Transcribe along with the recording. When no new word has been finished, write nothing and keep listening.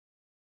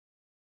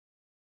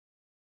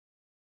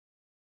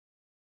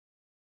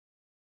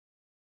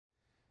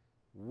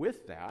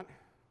with that,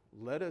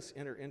 let us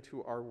enter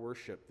into our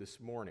worship this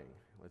morning.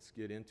 Let's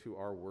get into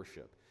our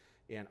worship.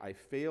 And I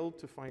failed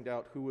to find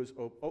out who was,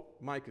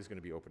 Mike is going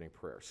to be opening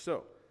prayer.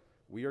 So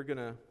we are going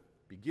to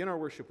begin our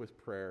worship with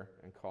prayer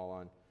and call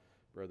on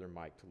Brother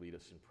Mike to lead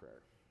us in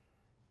prayer.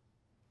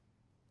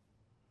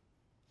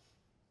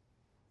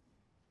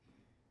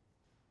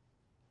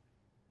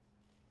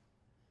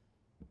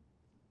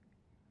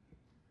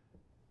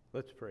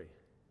 Let's pray.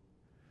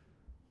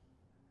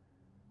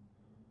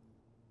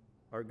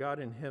 Our God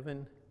in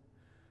heaven,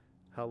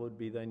 hallowed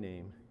be thy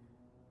name.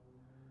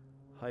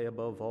 High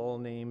above all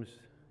names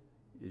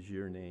is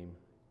your name,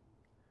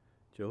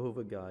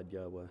 Jehovah God,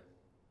 Yahweh.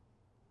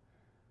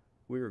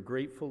 We are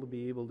grateful to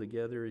be able to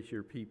gather as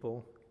your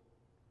people.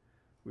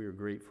 We are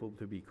grateful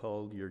to be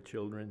called your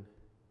children.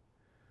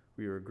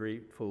 We are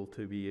grateful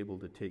to be able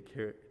to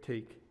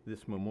take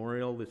this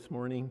memorial this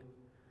morning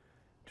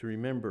to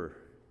remember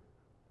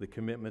the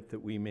commitment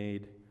that we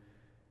made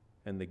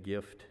and the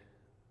gift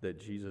that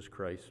Jesus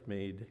Christ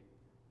made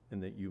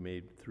and that you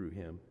made through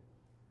him.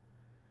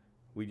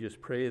 We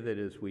just pray that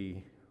as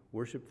we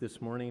worship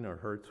this morning, our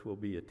hearts will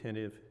be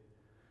attentive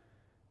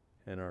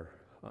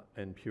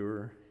and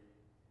pure,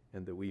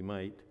 and that we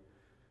might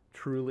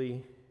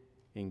truly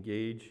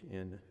engage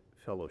in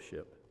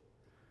fellowship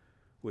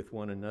with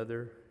one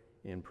another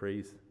in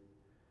praise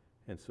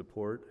and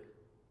support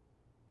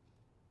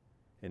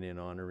and in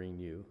honoring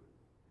you.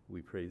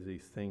 We praise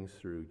these things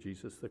through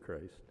Jesus the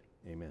Christ.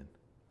 Amen.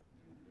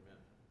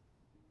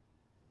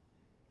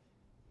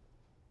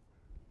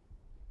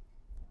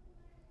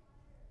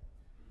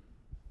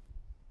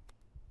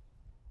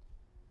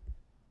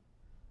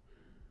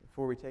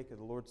 Before we take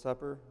the Lord's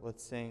Supper,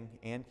 let's sing,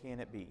 "And Can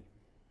It Be?"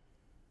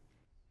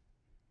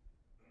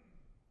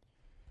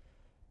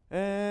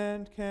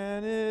 And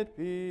can it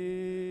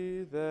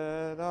be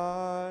that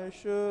I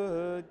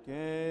should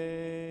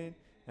gain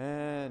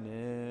an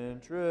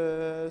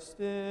interest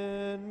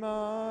in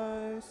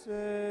my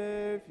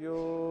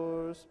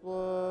Savior's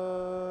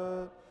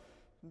blood?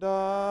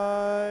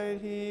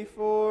 Died he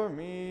for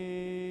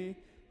me,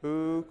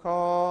 who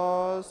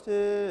caused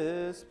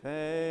his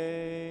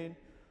pain,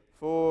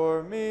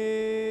 for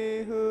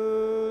me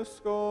who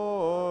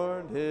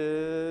scorned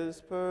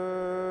his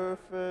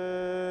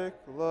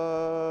perfect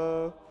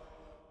love.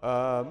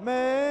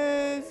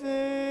 Amazing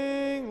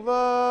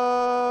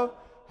love,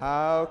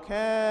 how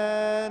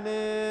can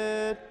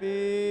it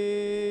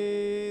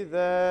be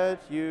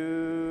that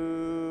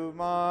you,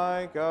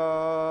 my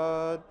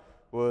God,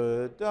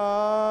 would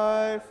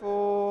die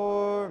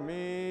for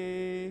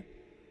me?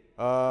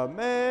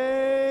 Amazing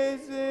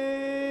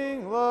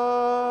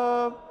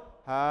love,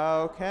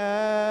 how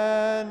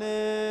can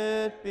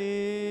it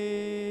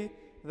be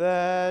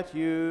that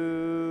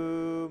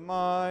you,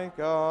 my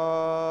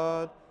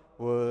God,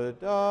 would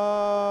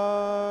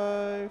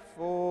die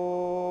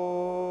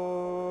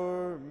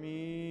for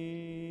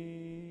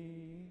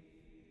me?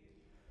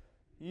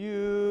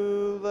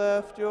 You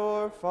left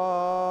your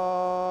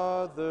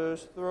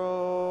Father's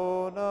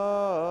throne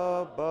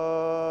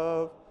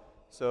above,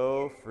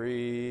 so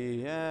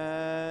free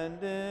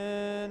and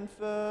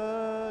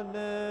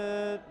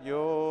infinite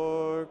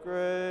your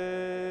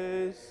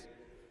grace,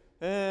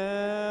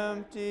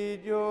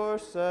 emptied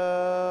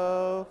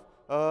yourself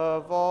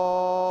of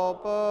all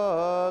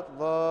but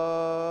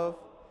love,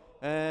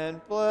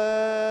 and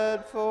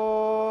bled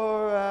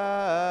for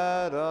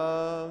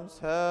Adam's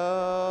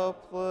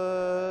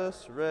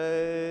helpless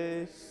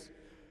race.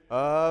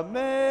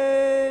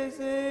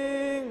 Amazing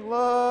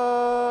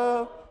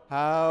love,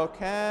 how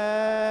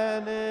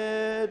can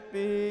it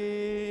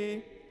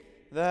be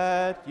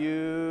that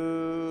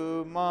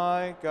you,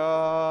 my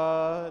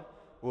God,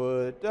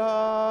 would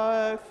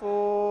die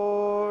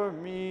for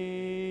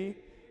me?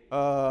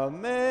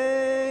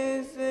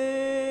 Amazing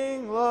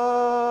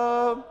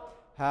love,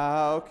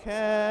 how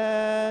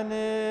can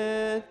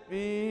it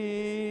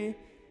be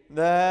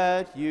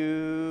that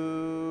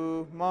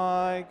you,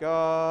 my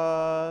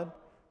God,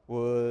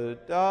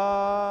 would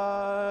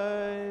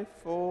die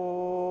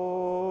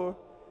for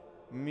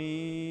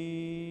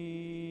me?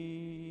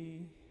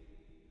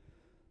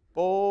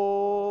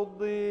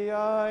 Boldly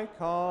I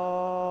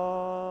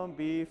come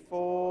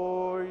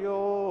before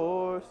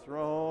your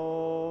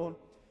throne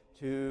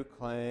to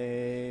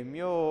claim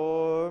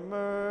your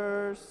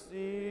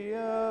mercy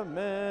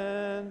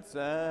immense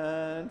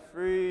and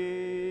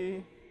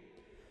free.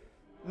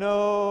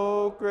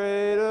 No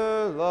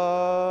greater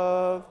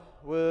love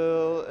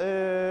will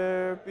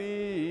e'er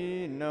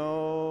be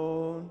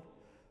known,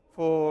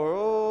 for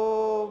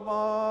oh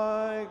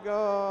my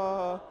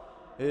God,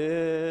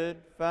 it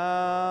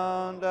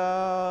found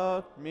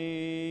out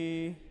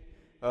me.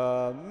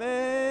 Amazing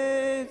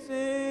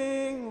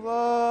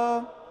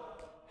love,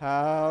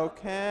 how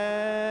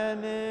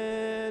can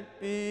it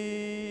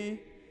be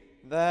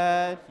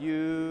that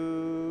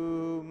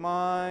you,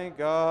 my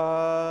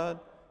God,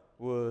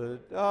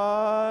 would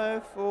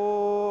die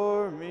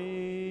for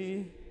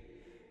me?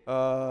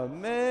 Amazing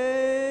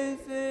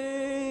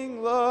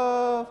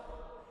love,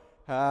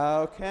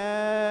 how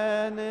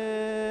can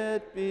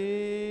it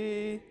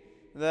be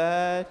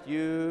that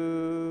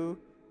you,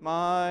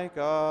 my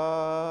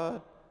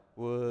God,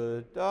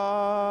 would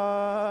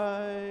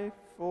die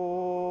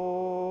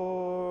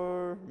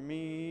for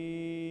me.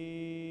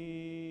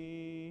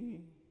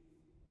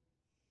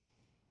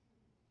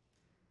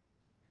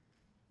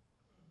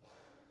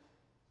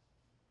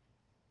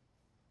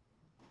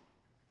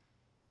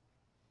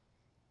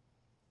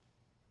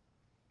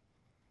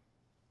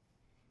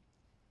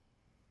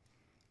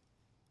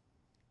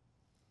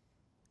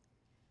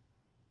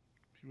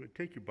 If you would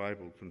take your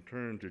Bibles and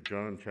turn to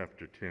John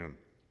chapter 10.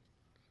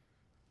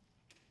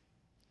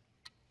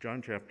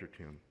 John chapter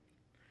 10.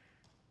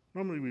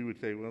 Normally we would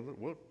say, well,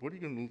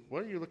 why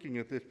are you looking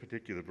at this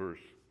particular verse?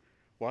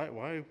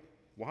 Why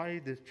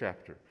this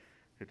chapter?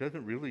 It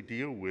doesn't really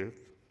deal with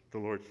the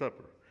Lord's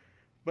Supper,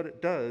 but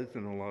it does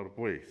in a lot of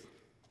ways.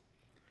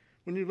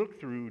 When you look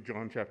through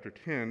John chapter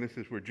 10, this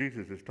is where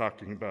Jesus is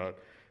talking about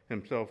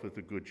himself as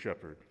a good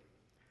shepherd.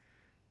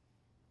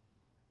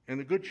 And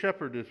the good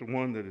shepherd is the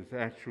one that is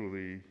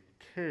actually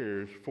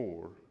cares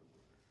for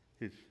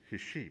his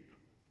sheep.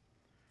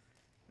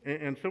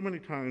 And so many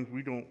times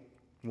we don't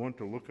want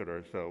to look at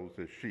ourselves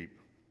as sheep,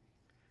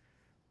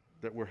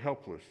 that we're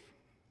helpless.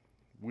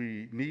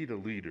 We need a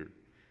leader.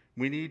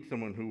 We need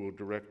someone who will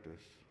direct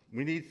us.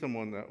 We need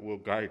someone that will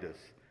guide us.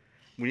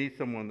 We need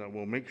someone that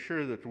will make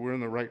sure that we're in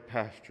the right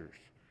pastures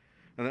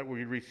and that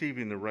we're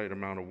receiving the right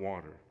amount of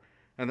water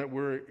and that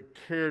we're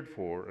cared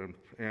for.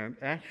 And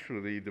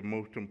actually, the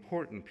most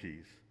important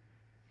piece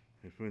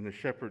is when the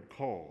shepherd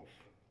calls,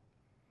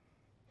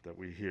 that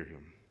we hear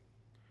him.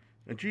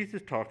 And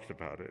Jesus talks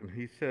about it, and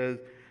he says,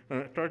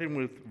 starting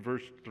with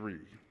verse 3,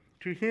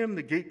 "To him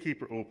the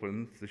gatekeeper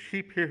opens, the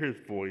sheep hear his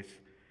voice,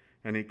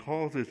 and he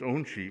calls his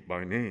own sheep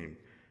by name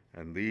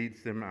and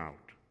leads them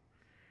out.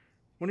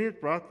 When he has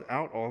brought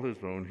out all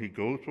his own, he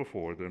goes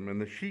before them,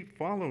 and the sheep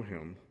follow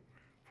him,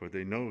 for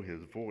they know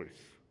his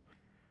voice.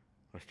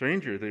 A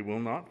stranger they will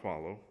not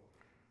follow,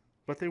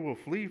 but they will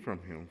flee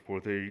from him,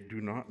 for they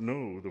do not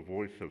know the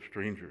voice of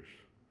strangers."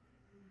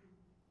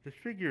 This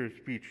figure of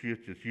speech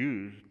is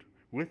used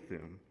with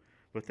them,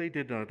 but they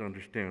did not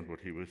understand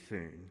what he was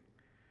saying.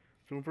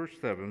 So in verse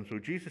 7, "So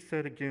Jesus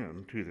said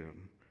again to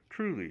them,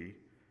 'Truly,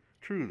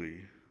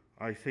 truly,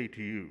 I say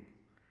to you,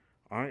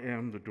 I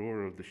am the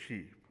door of the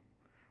sheep.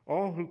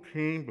 All who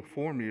came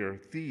before me are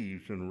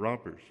thieves and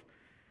robbers,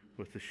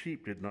 but the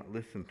sheep did not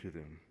listen to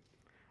them.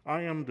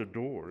 I am the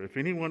door. If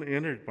anyone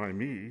enters by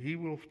me, he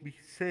will be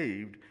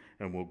saved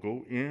and will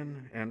go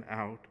in and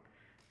out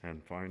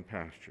and find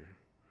pasture.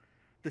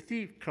 The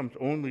thief comes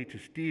only to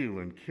steal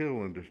and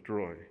kill and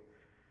destroy.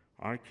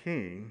 I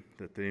came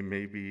that they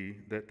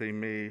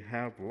may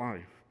have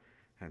life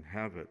and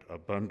have it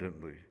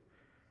abundantly.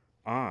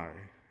 I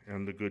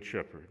am the good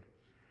shepherd.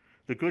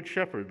 The good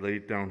shepherd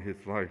laid down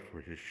his life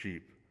for his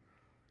sheep.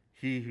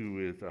 He who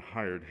is a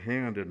hired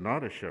hand and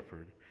not a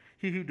shepherd,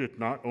 he who does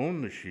not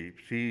own the sheep,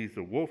 sees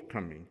the wolf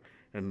coming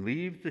and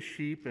leaves the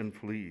sheep and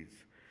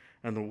flees.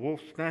 And the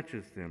wolf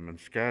snatches them and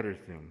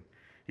scatters them.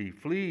 He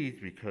flees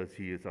because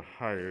he is a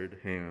hired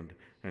hand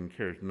and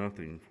cares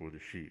nothing for the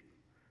sheep.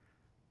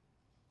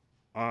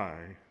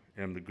 I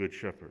am the good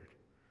shepherd.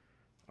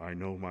 I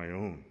know my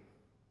own,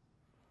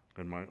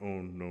 and my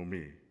own know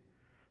me.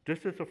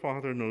 Just as the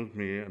Father knows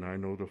me, and I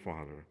know the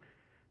Father,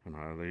 and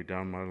I lay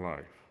down my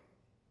life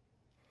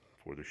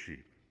for the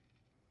sheep."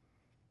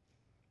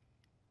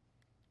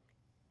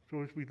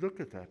 So as we look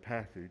at that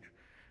passage,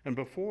 and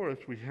before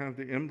us we have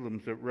the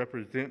emblems that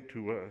represent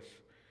to us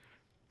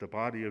the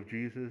body of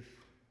Jesus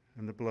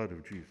and the blood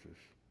of Jesus.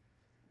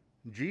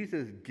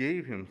 Jesus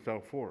gave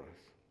himself for us.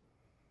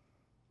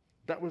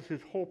 That was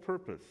his whole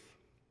purpose.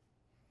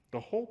 The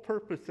whole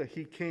purpose that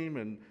he came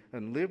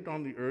and lived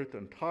on the earth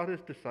and taught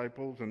his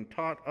disciples and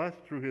taught us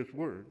through his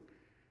word,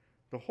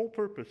 the whole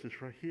purpose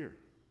is right here.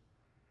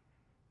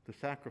 The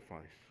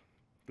sacrifice,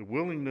 the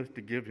willingness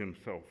to give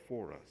himself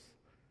for us,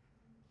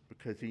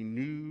 because he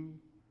knew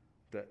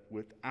that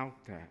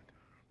without that,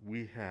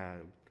 we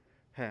had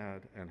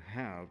and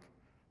have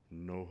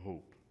no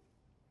hope.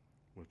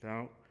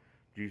 Without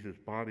Jesus'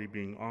 body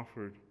being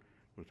offered,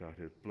 without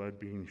his blood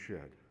being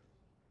shed,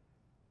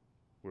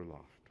 we're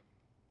lost.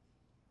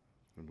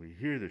 And we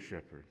hear the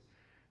shepherd.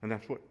 And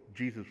that's what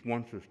Jesus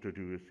wants us to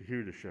do, is to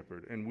hear the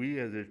shepherd. And we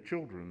as his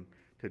children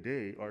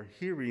today are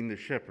hearing the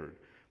shepherd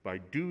by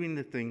doing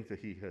the things that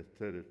he has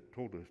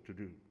told us to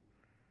do.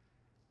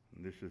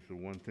 And this is the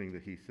one thing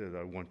that he said,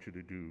 I want you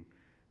to do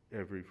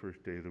every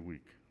first day of the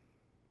week.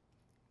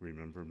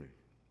 Remember me.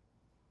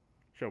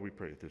 Shall we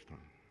pray at this time?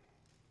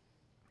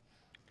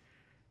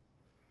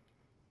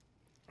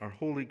 Our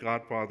holy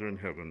God, Father in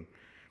heaven,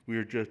 we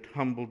are just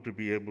humbled to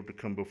be able to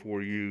come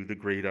before you, the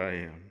great I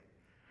am.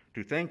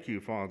 To thank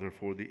you, Father,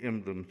 for the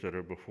emblems that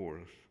are before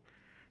us.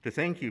 To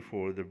thank you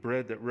for the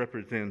bread that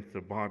represents the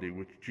body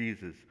which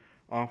Jesus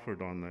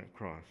offered on that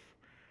cross.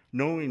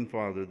 Knowing,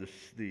 Father,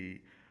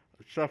 the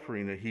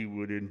suffering that he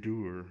would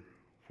endure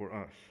for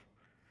us.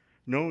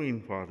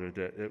 Knowing, Father,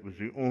 that it was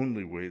the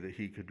only way that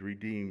he could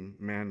redeem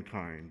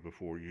mankind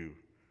before you.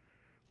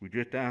 We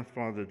just ask,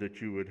 Father,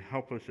 that you would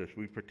help us as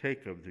we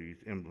partake of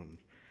these emblems,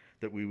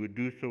 that we would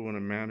do so in a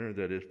manner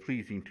that is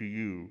pleasing to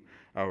you,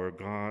 our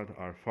God,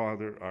 our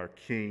Father, our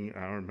King,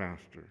 our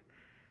Master.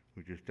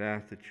 We just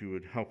ask that you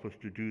would help us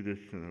to do this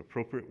in an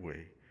appropriate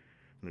way,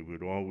 and that we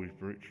would always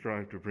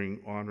strive to bring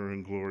honor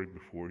and glory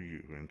before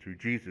you. And through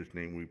Jesus'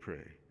 name we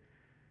pray.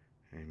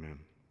 Amen.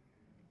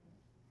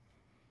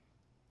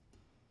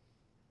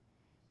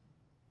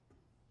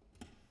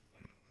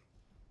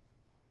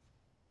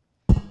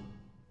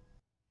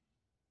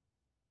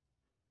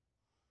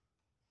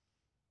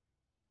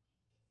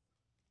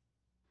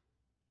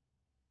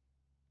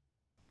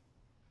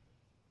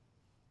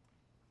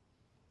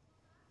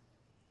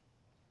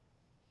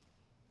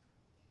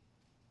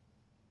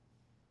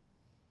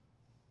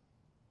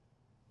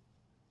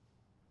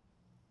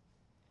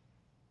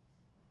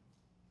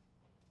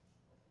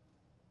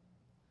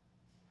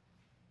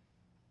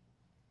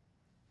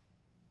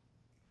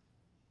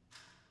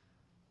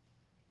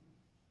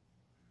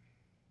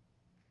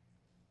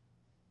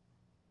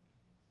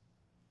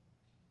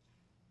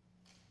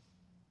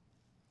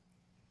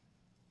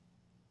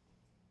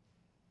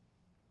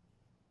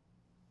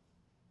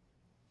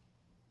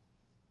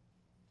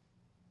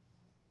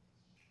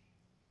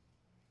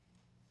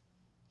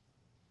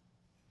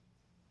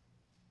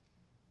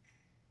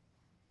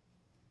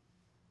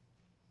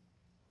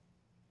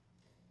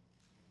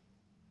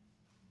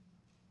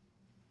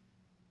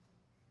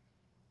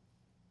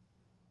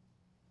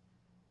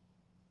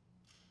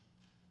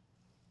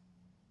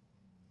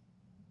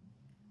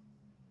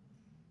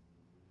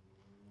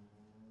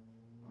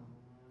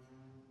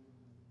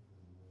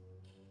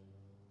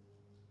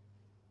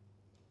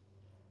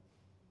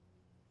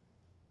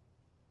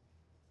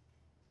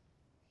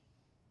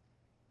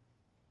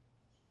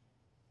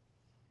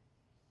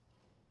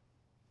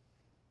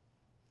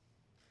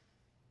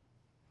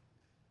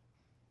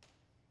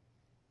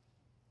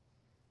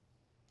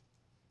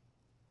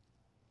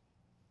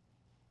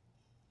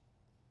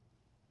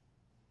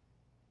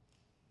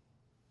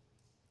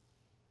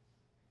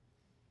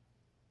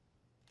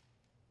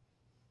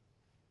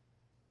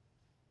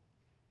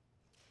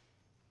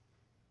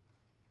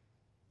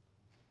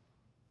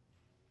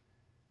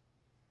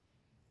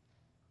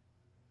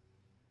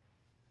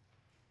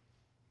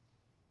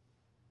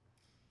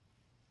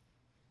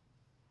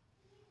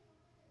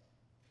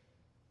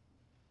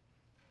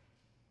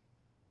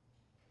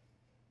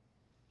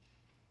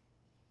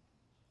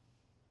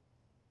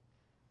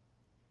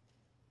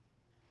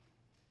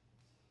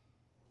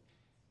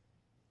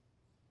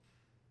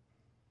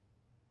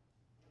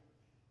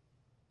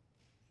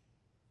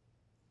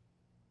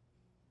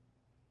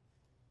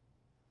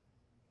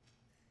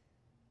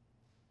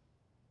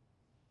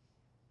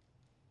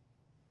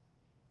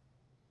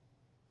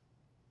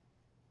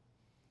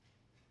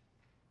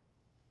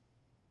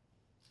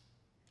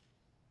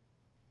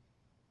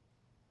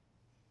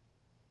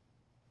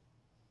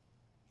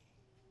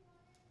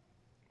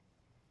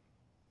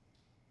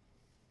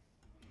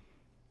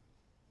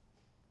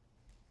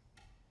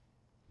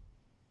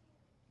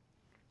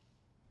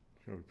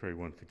 Shall we pray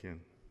once again?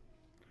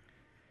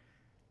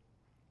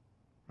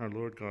 Our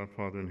Lord God,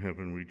 Father in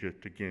heaven, we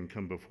just again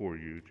come before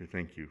you to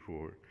thank you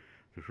for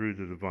the fruit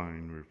of the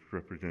vine, which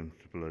represents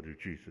the blood of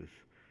Jesus,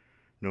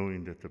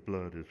 knowing that the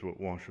blood is what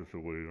washes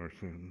away our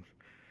sins.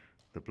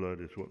 The blood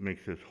is what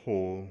makes us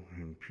whole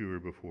and pure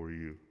before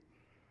you.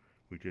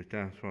 We just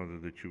ask, Father,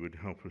 that you would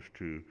help us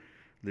to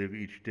live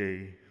each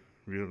day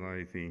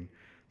realizing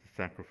the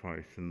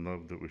sacrifice and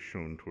love that was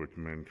shown towards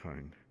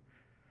mankind.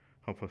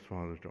 Help us,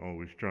 Father, to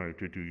always strive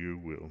to do your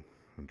will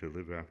and to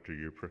live after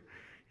your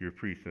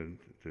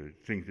precepts, the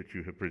things that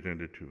you have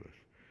presented to us.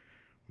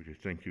 We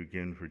just thank you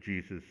again for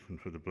Jesus and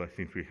for the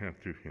blessings we have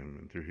through him,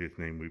 and through his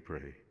name we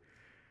pray.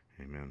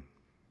 Amen.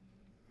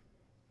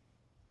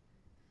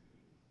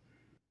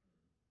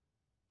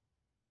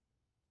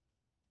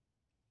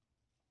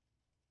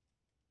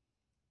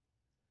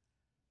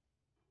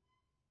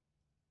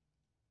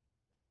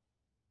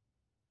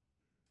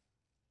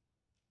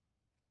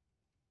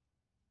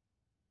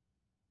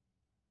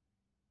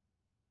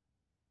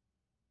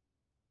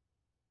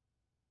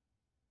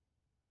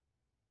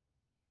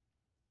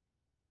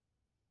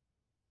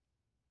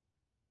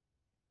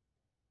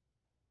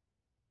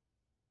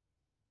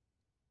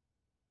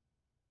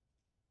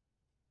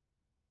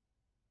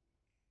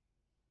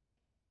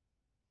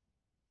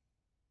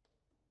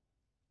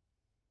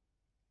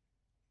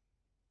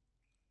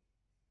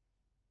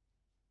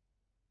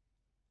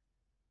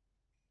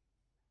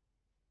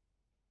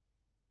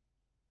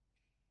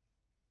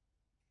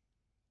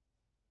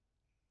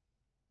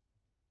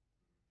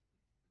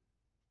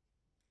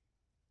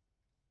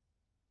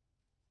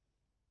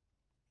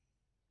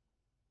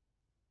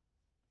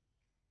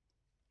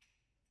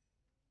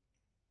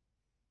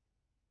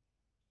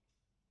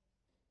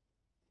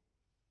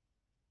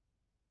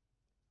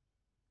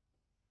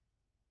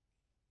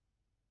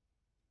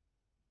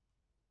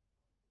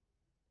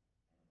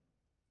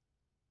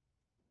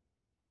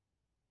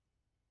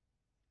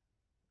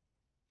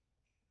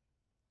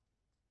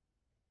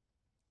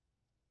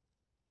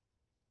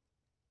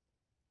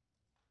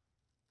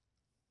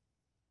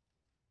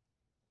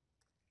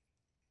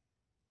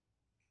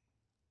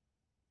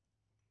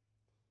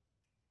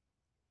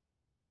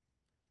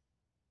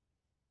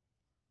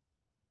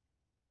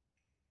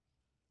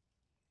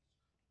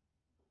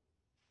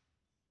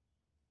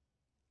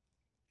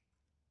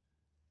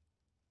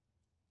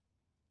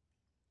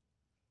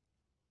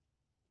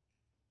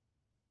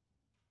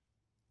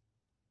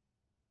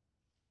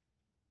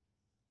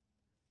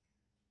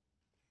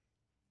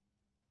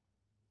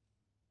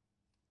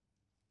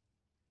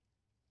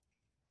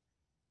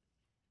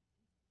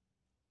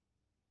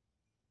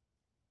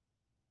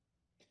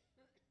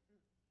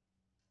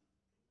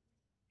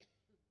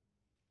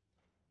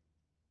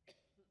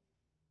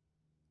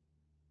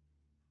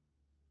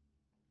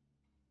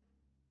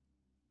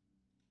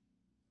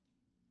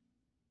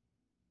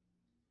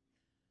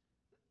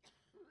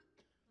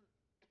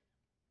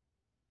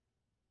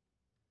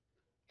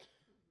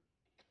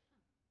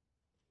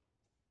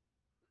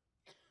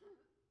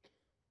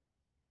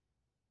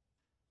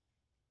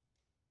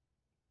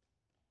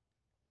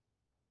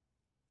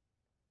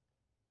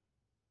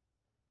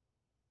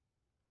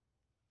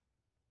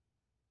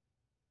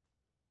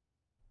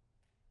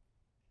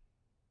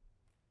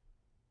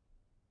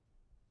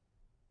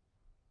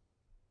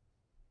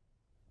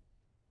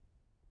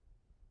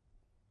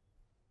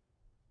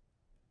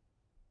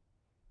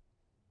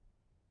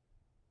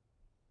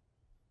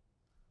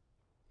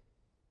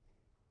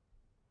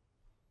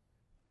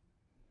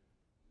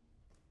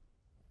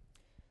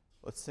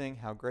 Let's sing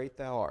How Great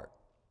Thou Art.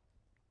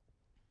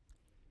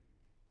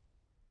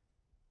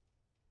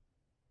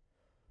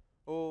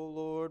 O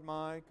Lord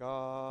my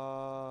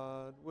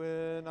God,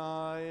 when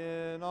I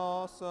in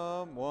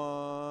awesome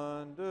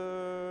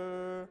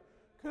wonder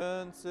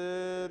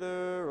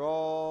consider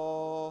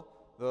all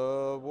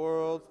the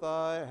worlds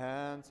thy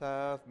hands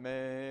have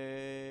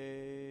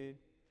made,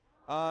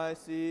 I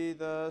see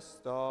the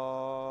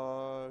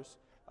stars,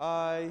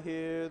 I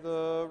hear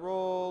the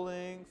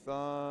rolling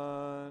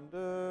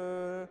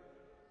thunder,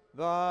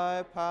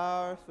 thy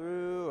power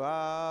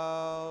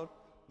throughout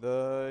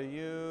the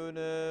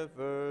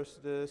universe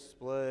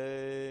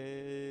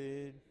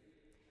displayed.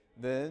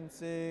 Then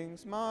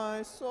sings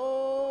my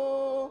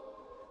soul,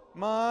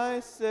 my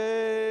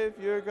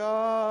Savior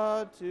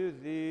God, to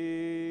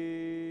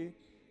thee,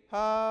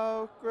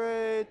 how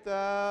great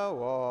thou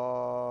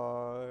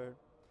art,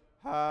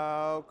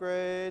 how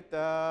great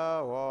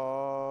thou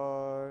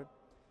art.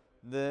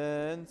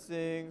 Then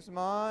sings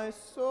my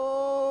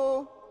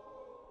soul,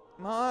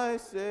 my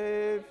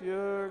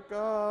Savior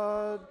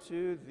God,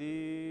 to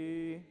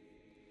thee,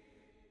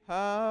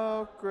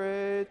 how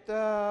great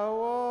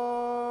thou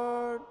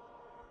art,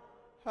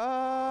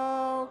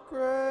 how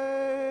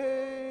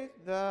great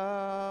thou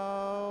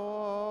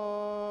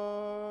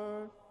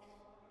art.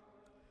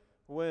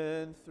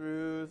 When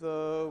through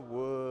the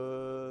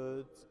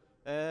woods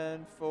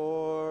and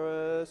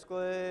forest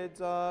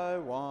glades I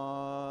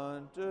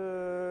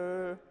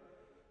wander,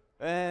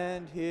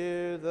 and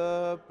hear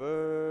the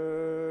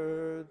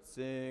birds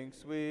sing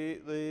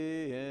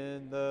sweetly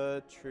in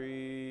the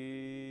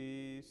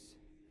trees.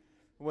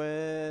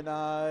 When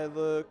I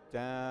look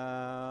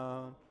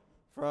down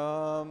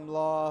from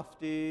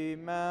lofty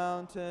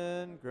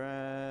mountain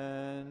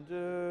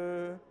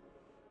grandeur,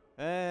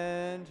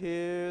 and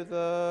hear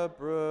the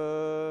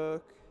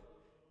brook,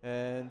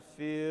 and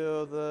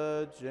feel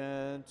the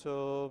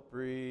gentle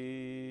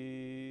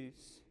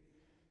breeze,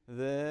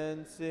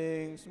 then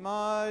sings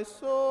my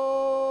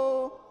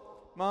soul,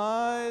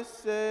 my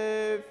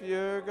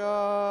Savior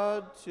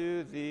God,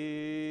 to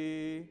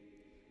thee,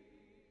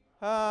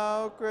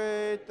 how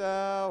great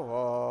thou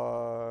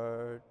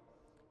art,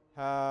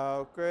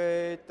 how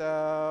great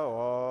thou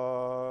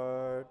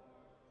art.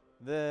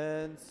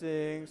 Then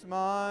sings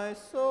my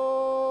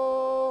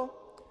soul,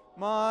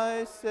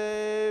 my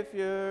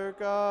Savior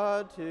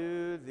God,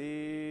 to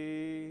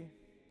thee,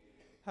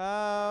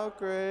 how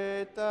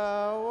great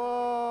thou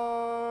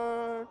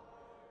art,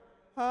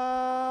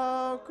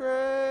 how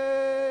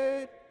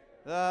great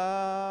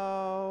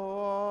thou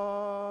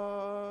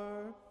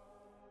art.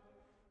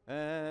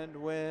 And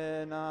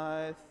when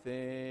I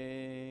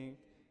think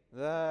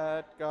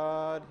that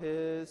God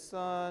his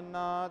Son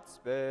not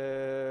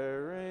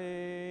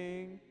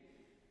sparing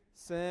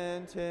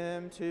sent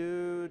him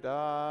to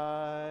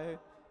die,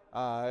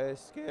 I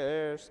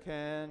scarce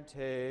can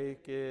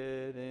take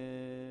it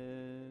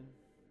in,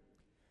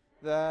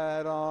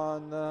 that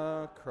on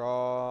the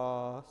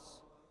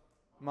cross,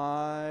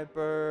 my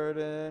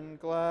burden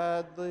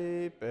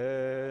gladly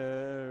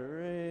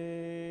bearing,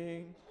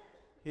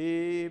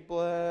 he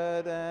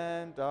bled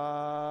and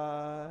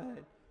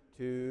died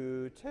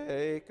to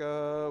take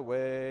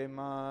away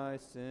my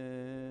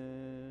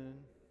sin.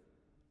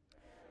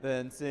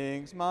 Then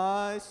sings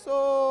my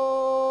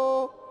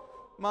soul,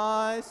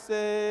 my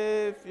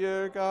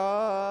Savior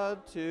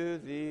God, to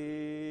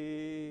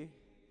thee,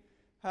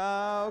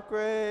 how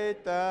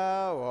great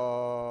thou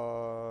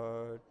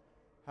art,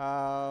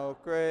 how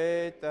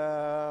great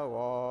thou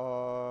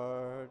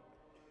art.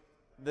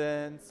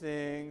 Then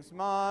sings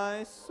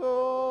my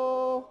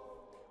soul,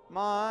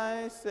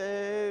 my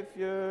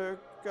Savior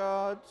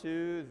God,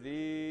 to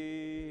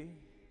thee,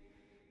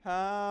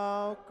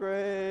 how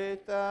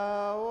great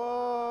thou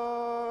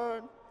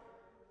art,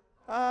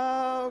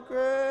 how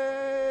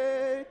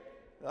great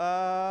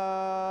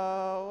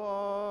thou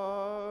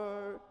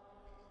art.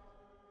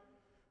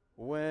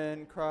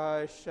 When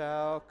Christ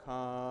shall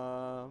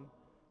come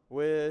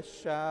with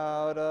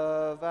shout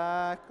of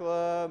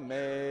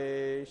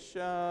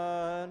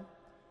acclamation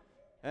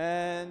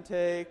and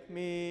take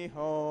me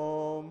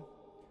home,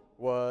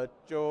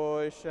 what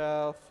joy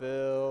shall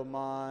fill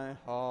my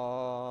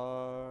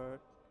heart?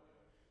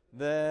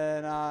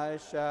 Then I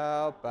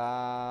shall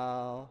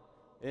bow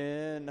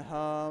in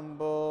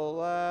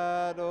humble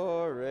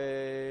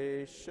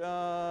adoration,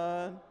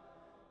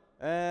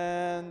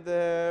 and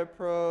there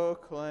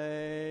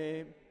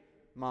proclaim,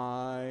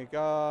 my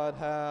God,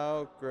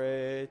 how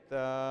great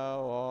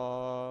thou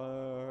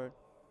art.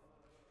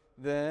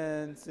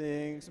 Then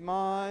sings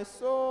my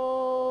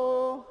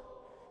soul,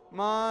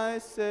 my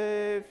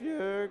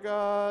Savior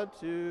God,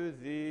 to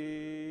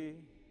thee,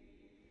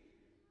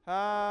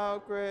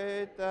 how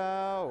great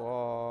thou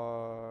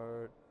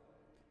art,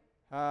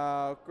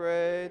 how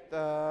great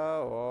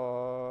thou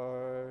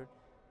art.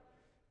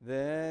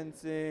 Then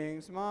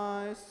sings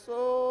my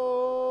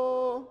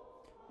soul,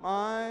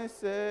 my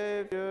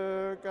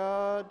Savior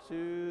God,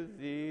 to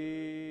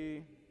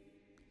thee,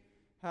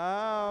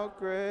 how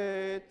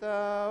great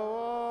thou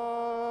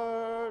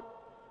art,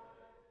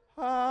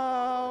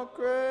 how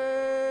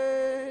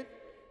great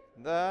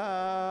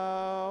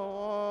thou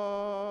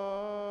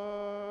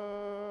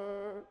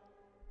art.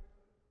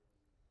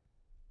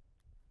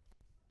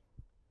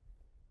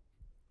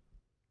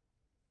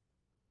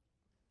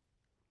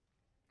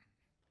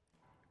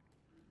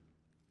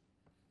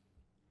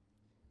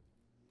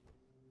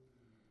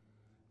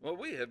 Well,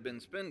 we have been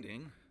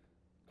spending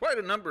quite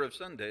a number of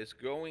Sundays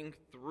going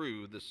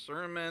through the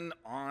Sermon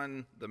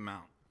on the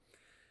Mount.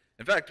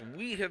 In fact,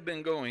 we have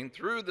been going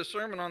through the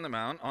Sermon on the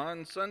Mount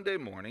on Sunday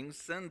mornings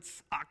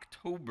since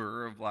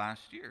October of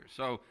last year.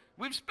 So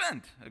we've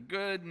spent a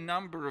good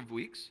number of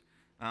weeks.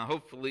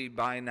 Hopefully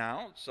by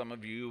now, some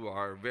of you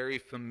are very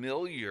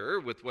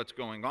familiar with what's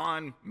going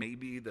on,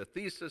 maybe the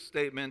thesis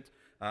statement,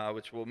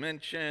 which we'll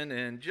mention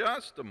in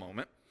just a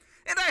moment.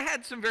 And I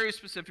had some very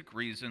specific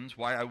reasons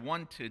why I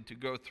wanted to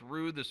go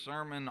through the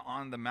Sermon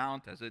on the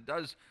Mount, as it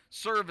does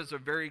serve as a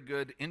very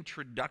good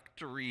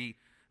introductory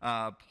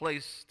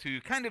place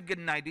to kind of get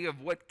an idea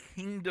of what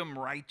kingdom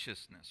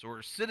righteousness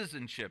or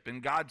citizenship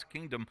in God's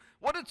kingdom,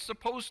 what it's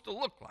supposed to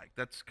look like.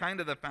 That's kind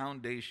of the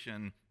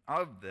foundation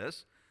of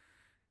this.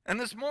 And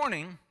this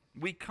morning,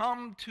 we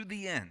come to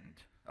the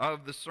end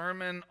of the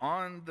Sermon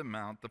on the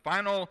Mount, the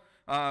final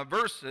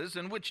verses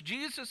in which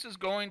Jesus is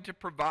going to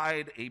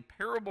provide a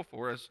parable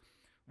for us,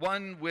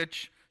 one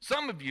which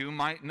some of you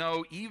might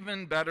know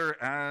even better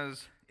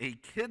as a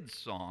kid's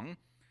song.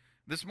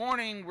 This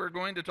morning, we're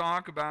going to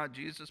talk about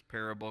Jesus'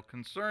 parable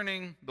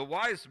concerning the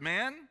wise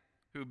man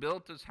who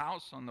built his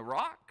house on the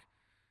rock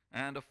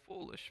and a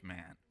foolish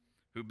man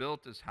who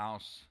built his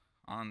house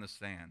on the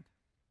sand.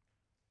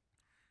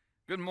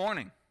 Good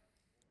morning.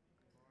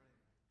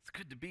 It's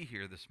good to be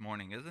here this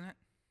morning, isn't it?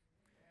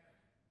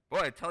 Boy,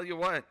 I tell you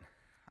what,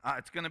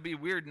 it's going to be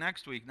weird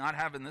next week not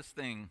having this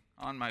thing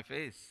on my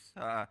face.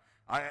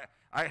 I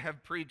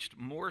have preached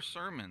more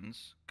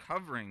sermons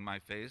covering my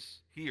face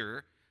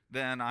here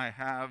than I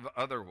have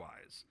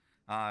otherwise.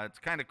 It's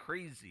kind of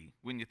crazy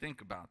when you think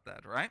about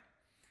that, right?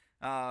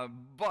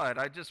 But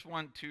I just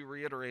want to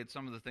reiterate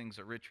some of the things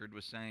that Richard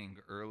was saying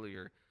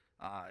earlier.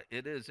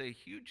 It is a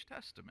huge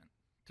testament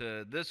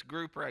to this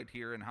group right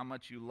here and how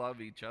much you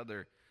love each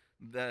other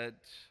that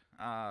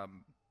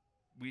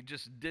we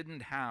just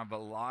didn't have a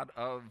lot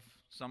of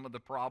some of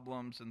the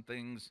problems and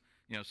things,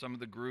 some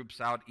of the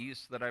groups out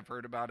east that I've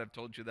heard about. I've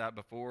told you that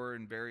before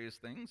and various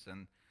things.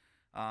 And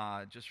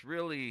just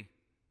really,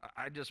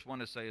 I just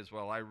want to say as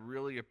well, I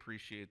really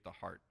appreciate the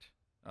heart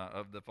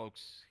of the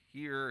folks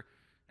here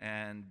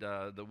and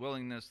the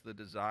willingness, the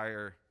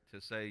desire to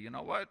say, you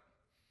know what,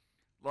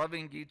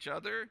 loving each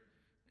other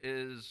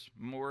is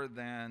more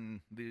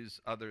than these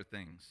other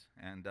things.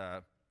 And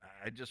I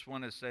just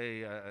want to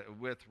say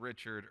with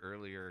Richard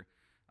earlier,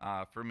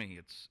 for me,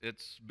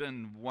 it's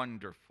been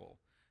wonderful.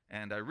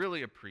 And I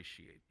really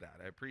appreciate that.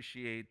 I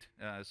appreciate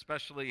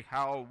especially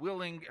how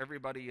willing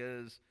everybody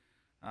is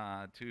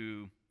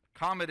to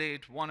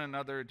accommodate one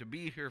another, to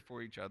be here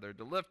for each other,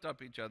 to lift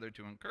up each other,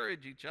 to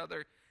encourage each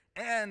other,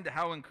 and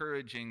how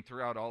encouraging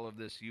throughout all of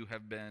this you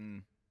have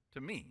been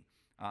to me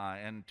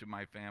and to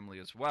my family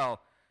as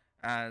well.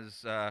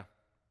 As,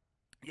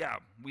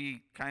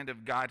 we kind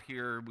of got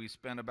here, we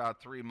spent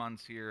about 3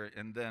 months here,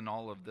 and then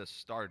all of this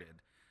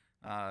started.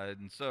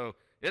 And so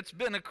it's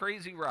been a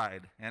crazy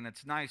ride, and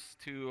it's nice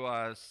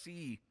to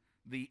see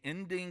the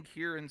ending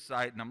here in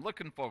sight, and I'm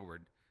looking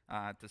forward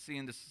to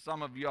seeing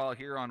some of y'all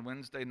here on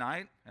Wednesday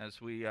night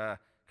as we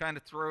kind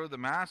of throw the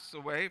masks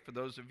away for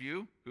those of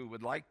you who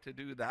would like to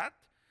do that,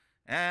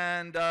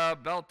 and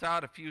belt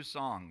out a few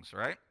songs,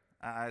 right?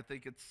 I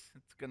think it's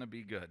going to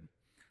be good.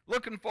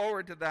 Looking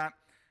forward to that,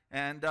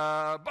 and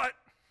but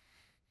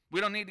we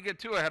don't need to get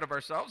too ahead of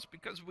ourselves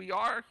because we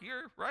are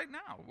here right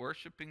now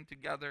worshiping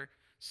together,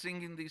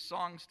 singing these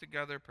songs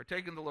together,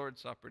 partaking the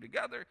Lord's Supper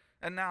together,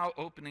 and now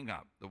opening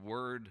up the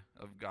Word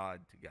of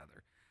God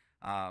together.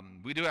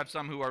 We do have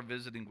some who are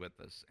visiting with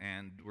us,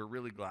 and we're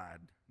really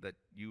glad that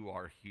you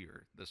are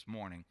here this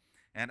morning.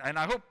 And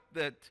I hope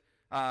that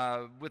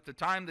with the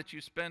time that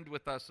you spend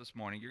with us this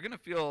morning, you're going to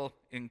feel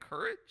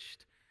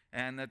encouraged,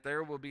 and that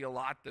there will be a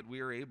lot that we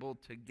are able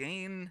to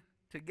gain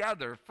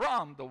together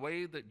from the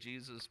way that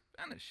Jesus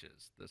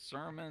finishes the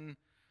Sermon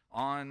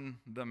on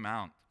the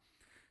Mount.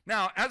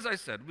 Now, as I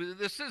said,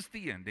 this is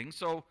the ending,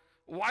 so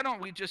why don't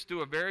we just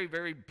do a very,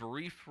 very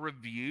brief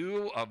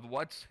review of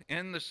what's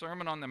in the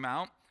Sermon on the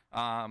Mount?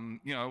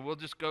 We'll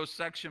just go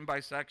section by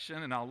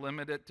section, and I'll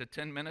limit it to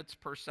 10 minutes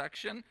per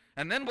section,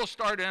 and then we'll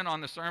start in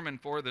on the sermon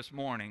for this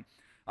morning.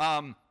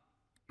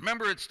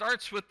 Remember, it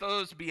starts with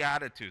those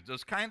Beatitudes,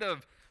 those kind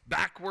of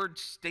backward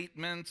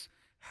statements.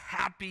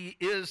 Happy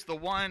is the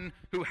one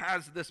who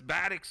has this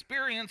bad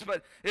experience,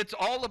 but it's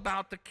all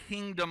about the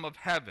kingdom of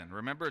heaven.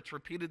 Remember, it's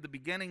repeated the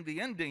beginning, the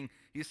ending.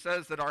 He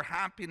says that our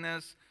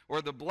happiness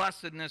or the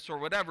blessedness or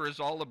whatever is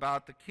all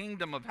about the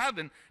kingdom of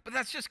heaven. But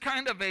that's just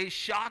kind of a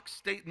shock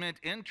statement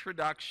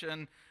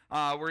introduction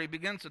where he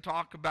begins to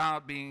talk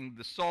about being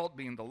the salt,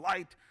 being the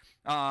light.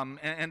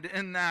 And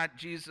in that,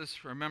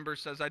 Jesus, remember,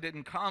 says, I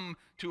didn't come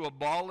to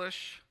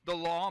abolish the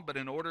law, but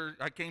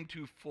I came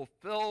to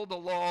fulfill the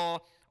law.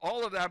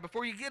 All of that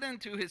before you get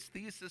into his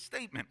thesis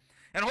statement.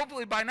 And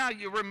hopefully by now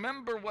you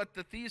remember what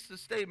the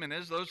thesis statement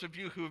is, those of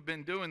you who have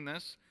been doing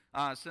this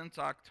since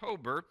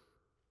October.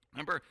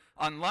 Remember,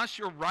 unless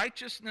your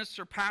righteousness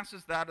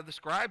surpasses that of the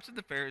scribes and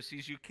the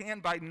Pharisees, you can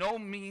by no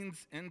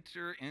means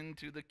enter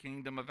into the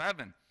kingdom of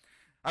heaven.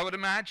 I would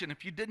imagine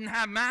if you didn't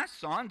have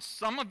masks on,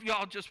 some of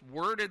y'all just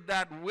worded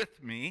that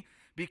with me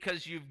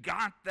because you've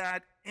got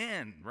that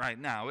in right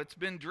now. It's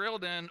been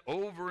drilled in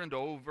over and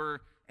over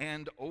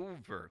and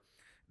over.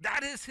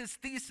 That is his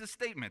thesis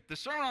statement. The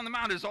Sermon on the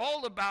Mount is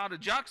all about a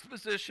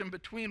juxtaposition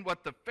between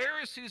what the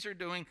Pharisees are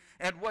doing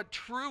and what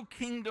true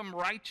kingdom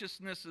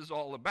righteousness is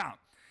all about.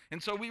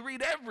 And so we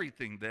read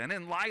everything then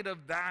in light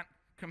of that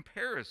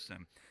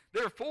comparison.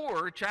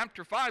 Therefore,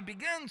 chapter 5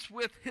 begins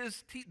with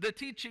the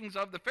teachings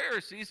of the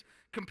Pharisees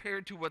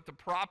compared to what the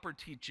proper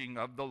teaching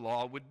of the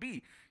law would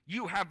be.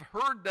 You have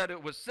heard that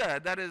it was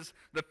said, that is,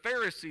 the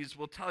Pharisees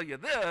will tell you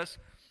this,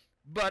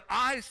 but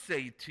I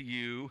say to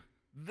you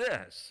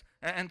this.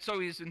 And so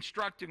he's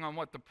instructing on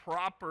what the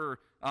proper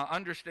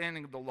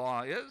understanding of the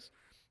law is.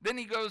 Then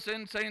he goes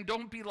in saying,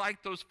 don't be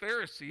like those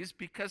Pharisees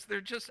because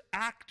they're just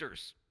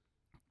actors.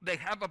 They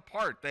have a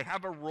part. They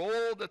have a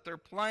role that they're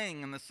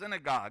playing in the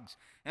synagogues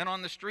and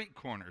on the street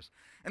corners.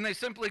 And they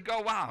simply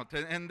go out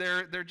and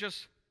they're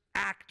just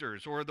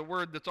actors, or the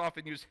word that's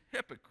often used,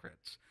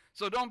 hypocrites.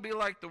 So don't be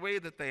like the way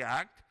that they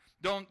act.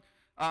 Don't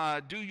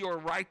do your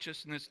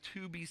righteousness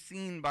to be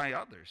seen by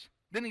others.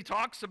 Then he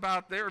talks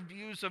about their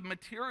views of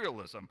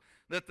materialism,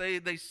 that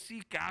they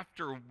seek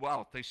after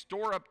wealth. They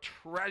store up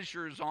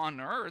treasures on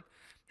earth,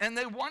 and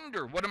they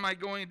wonder, what am I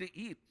going to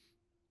eat?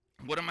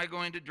 What am I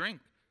going to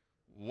drink?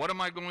 What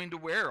am I going to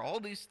wear? All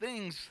these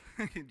things,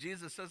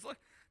 Jesus says, look,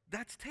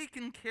 that's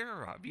taken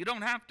care of. You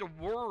don't have to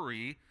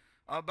worry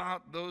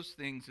about those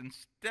things.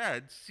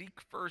 Instead, seek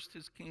first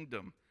his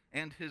kingdom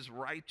and his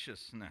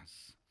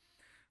righteousness.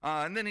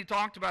 And then he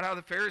talked about how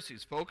the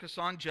Pharisees focus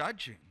on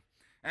judging.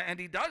 And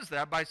he does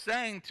that by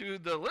saying to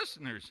the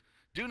listeners,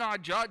 do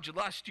not judge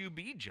lest you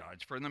be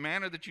judged. For in the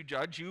manner that you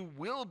judge, you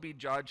will be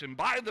judged. And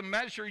by the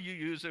measure you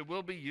use, it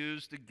will be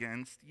used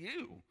against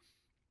you.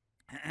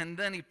 And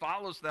then he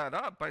follows that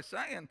up by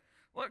saying,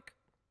 look,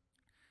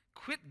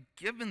 quit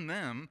giving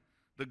them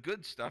the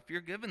good stuff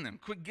you're giving them.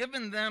 Quit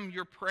giving them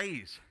your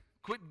praise.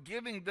 Quit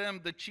giving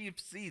them the chief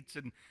seats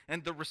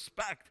and the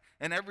respect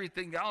and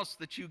everything else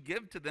that you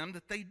give to them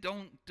that they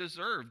don't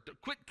deserve.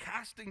 Quit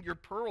casting your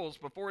pearls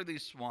before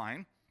these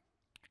swine.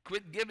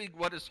 Quit giving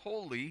what is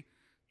holy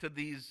to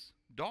these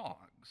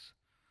dogs.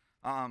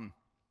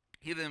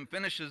 He then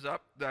finishes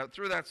up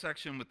through that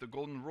section with the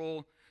golden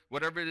rule.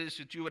 Whatever it is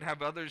that you would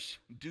have others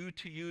do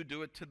to you,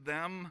 do it to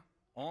them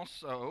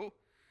also.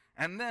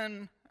 And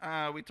then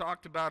we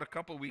talked about a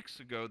couple weeks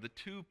ago the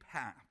two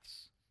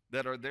paths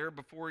that are there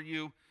before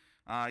you.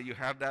 You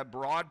have that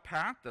broad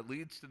path that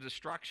leads to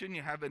destruction.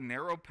 You have a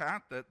narrow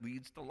path that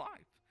leads to life.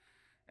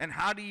 And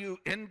how do you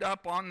end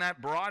up on that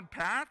broad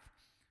path?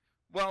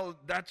 Well,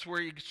 that's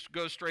where you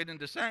go straight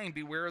into saying,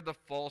 beware of the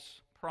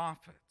false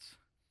prophets.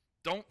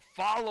 Don't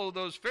follow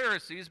those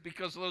Pharisees,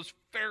 because those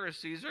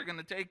Pharisees are going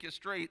to take you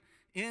straight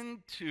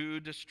into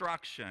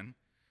destruction.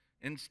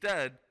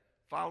 Instead,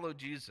 follow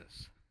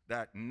Jesus,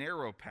 that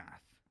narrow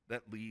path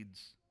that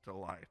leads to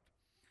life.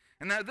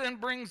 And that then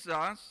brings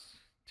us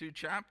to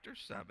chapter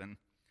 7,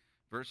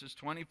 verses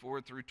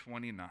 24 through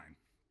 29.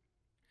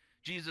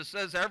 Jesus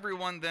says,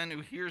 everyone then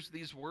who hears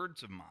these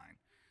words of mine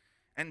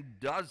and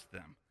does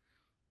them,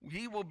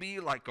 he will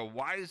be like a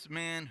wise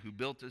man who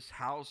built his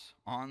house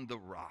on the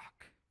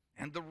rock.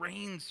 And the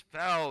rains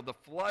fell, the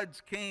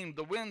floods came,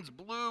 the winds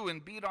blew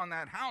and beat on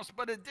that house,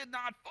 but it did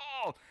not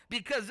fall,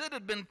 because it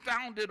had been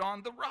founded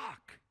on the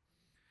rock.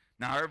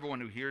 Now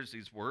everyone who hears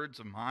these words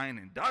of mine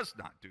and does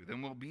not do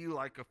them will be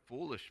like a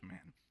foolish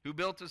man who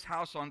built his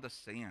house on the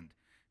sand.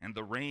 And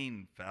the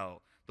rain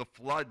fell, the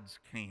floods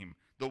came,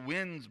 the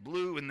winds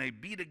blew, and they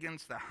beat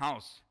against the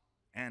house,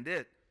 and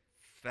it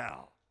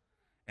fell.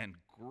 And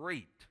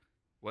great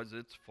was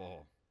its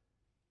fall.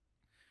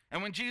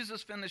 And when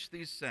Jesus finished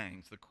these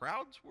sayings, the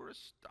crowds were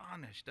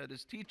astonished at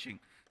his teaching,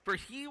 for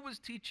he was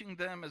teaching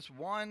them as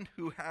one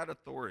who had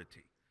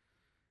authority,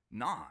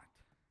 not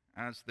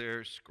as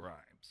their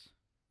scribes.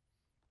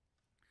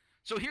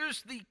 So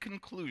here's the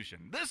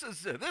conclusion. This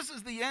is it. This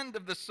is the end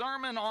of the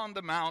Sermon on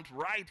the Mount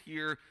right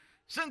here.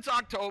 Since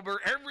October,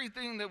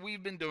 everything that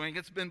we've been doing,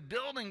 it's been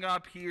building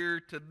up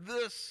here to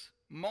this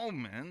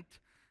moment.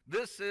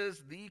 This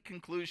is the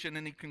conclusion,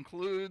 and he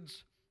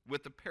concludes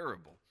with a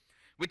parable,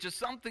 which is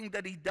something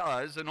that he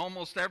does in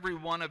almost every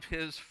one of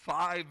his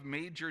 5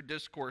 major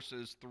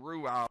discourses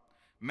throughout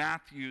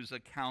Matthew's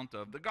account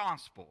of the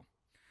gospel.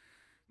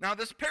 Now,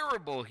 this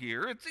parable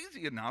here, it's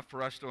easy enough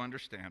for us to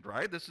understand,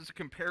 right? This is a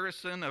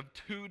comparison of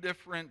 2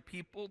 different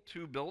people,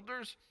 2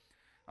 builders.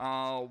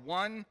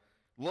 One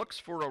looks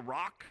for a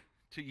rock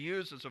to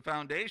use as a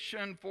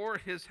foundation for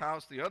his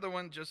house. The other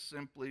one just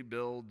simply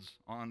builds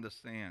on the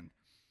sand.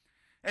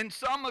 And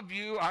some of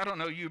you, I don't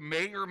know, you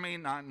may or may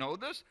not know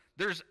this,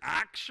 there's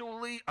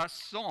actually a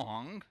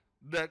song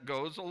that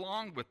goes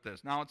along with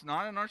this. Now, it's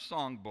not in our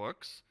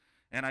songbooks,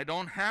 and I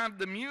don't have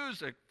the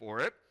music for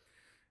it,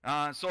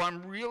 So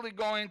I'm really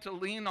going to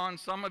lean on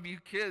some of you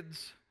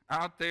kids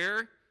out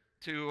there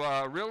to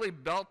really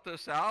belt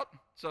this out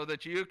so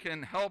that you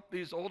can help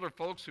these older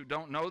folks who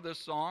don't know this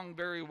song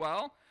very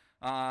well.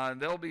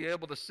 They'll be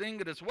able to sing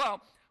it as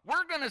well.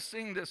 We're going to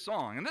sing this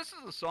song, and this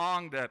is a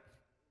song that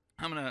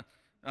I'm going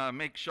to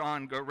make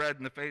Sean go red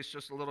in the face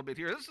just a little bit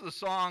here. This is a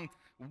song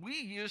we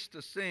used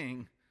to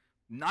sing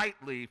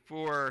nightly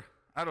for,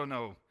 I don't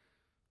know,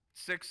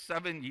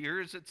 6-7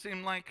 years, it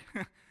seemed like.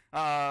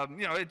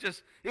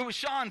 It was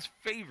Sean's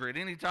favorite.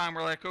 Anytime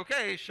we're like,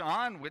 okay,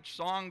 Sean, which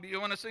song do you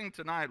want to sing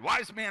tonight?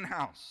 Wise Man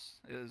House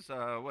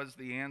was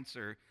the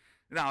answer.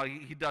 Now,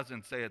 he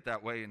doesn't say it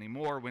that way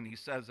anymore when he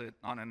says it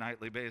on a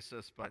nightly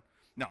basis, but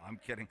no, I'm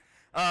kidding.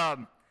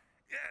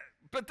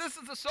 But this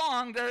is a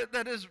song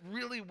that is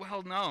really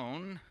well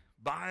known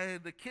by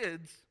the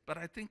kids, but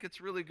I think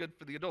it's really good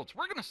for the adults.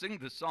 We're going to sing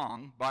this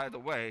song, by the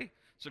way,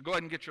 so go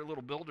ahead and get your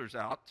little builders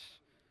out.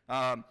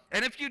 And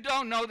if you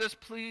don't know this,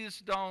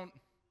 please don't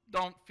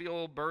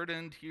feel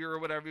burdened here or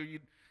whatever.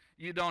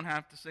 You don't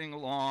have to sing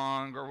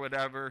along or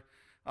whatever.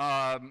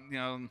 A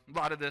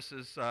lot of this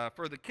is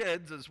for the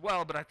kids as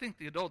well, but I think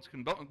the adults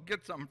can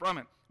get something from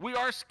it. We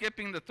are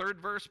skipping the third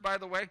verse, by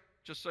the way,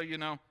 just so you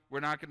know. We're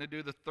not going to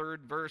do the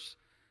third verse,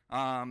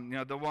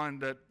 the one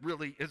that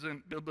really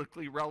isn't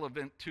biblically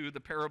relevant to the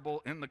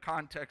parable in the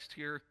context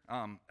here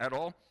at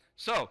all.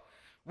 So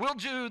we'll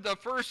do the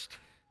first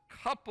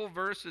couple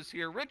verses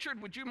here.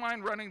 Richard, would you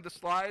mind running the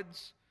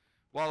slides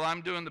while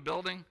I'm doing the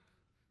building?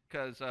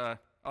 Because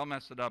I'll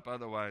mess it up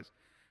otherwise.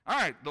 All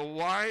right, the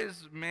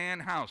wise man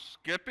house.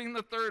 Skipping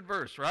the third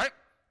verse, right?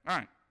 All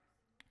right.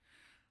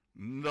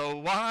 The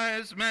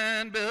wise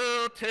man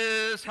built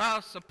his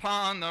house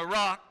upon the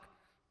rock.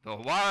 The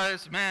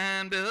wise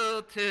man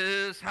built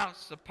his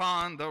house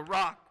upon the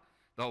rock.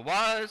 The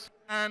wise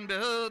man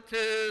built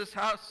his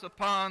house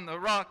upon the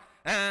rock.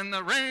 And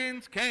the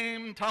rains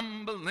came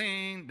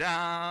tumbling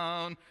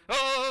down.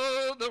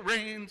 Oh, the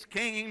rains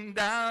came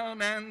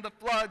down and the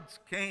floods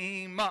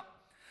came up.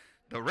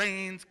 The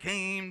rains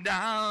came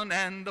down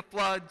and the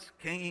floods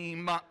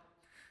came up.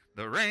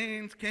 The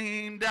rains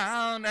came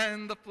down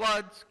and the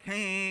floods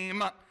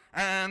came up.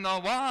 And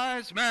the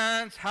wise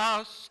man's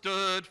house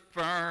stood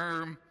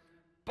firm.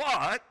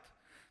 But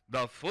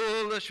the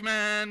foolish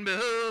man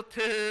built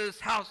his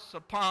house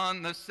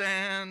upon the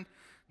sand.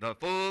 The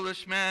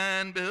foolish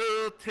man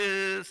built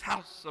his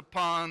house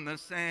upon the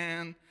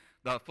sand.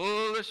 The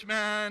foolish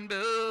man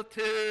built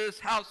his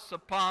house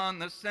upon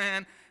the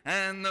sand,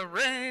 and the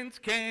rains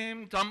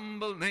came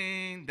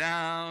tumbling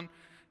down.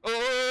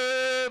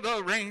 Oh,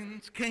 the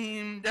rains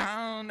came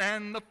down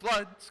and the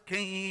floods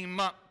came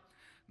up.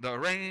 The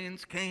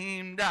rains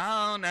came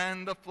down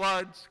and the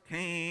floods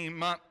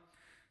came up.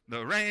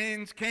 The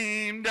rains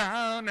came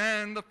down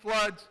and the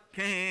floods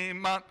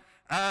came up.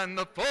 And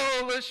the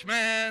foolish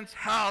man's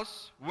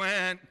house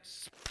went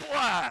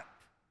splat.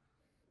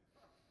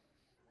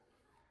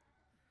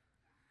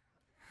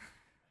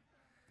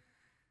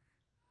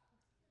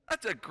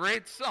 That's a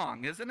great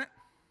song, isn't it?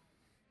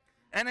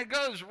 And it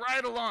goes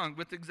right along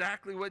with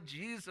exactly what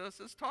Jesus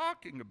is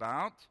talking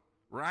about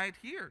right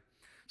here.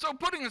 So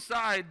putting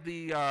aside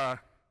the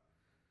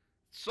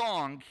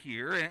song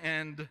here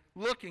and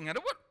looking at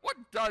it, what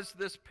does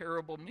this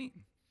parable mean?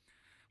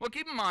 Well,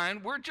 keep in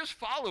mind, we're just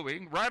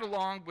following right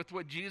along with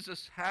what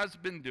Jesus has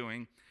been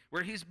doing,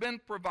 where he's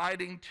been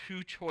providing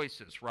two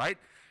choices, right?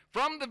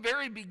 From the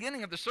very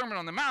beginning of the Sermon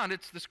on the Mount,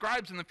 it's the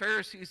scribes and the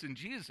Pharisees and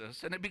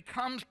Jesus, and it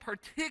becomes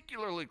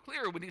particularly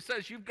clear when he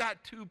says you've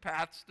got two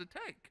paths to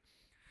take.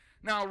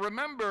 Now,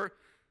 remember,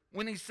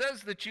 when he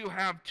says that you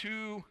have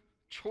two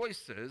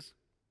choices,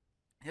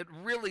 it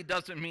really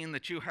doesn't mean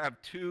that you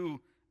have two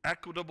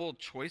equitable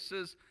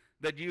choices,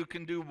 that you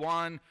can do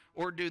one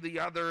or do the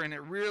other, and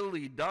it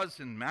really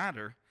doesn't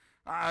matter.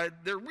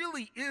 There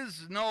really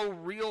is no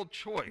real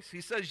choice.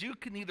 He says you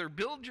can either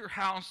build your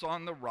house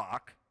on the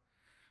rock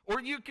or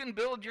you can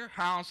build your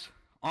house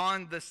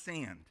on the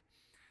sand.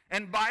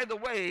 And by the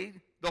way,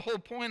 the whole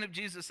point of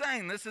Jesus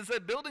saying this is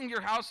that building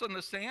your house on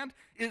the sand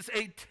is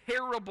a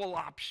terrible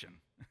option.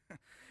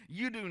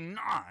 You do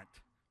not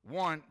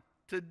want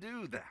to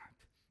do that.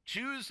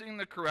 Choosing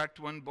the correct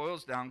one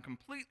boils down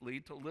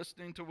completely to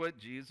listening to what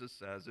Jesus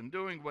says and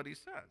doing what he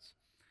says.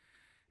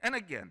 And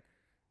again,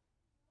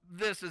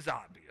 this is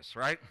obvious,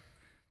 right?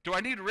 Do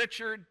I need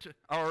Richard,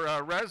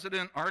 our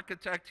resident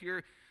architect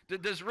here?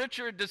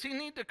 Does he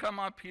need to come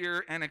up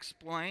here and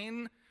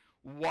explain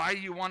why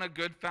you want a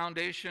good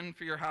foundation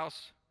for your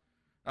house?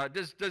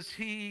 Does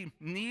he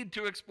need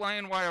to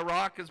explain why a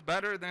rock is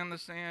better than the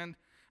sand?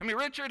 I mean,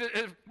 Richard,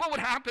 what would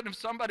happen if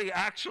somebody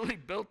actually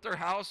built their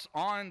house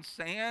on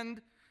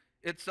sand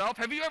itself?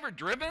 Have you ever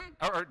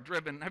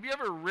have you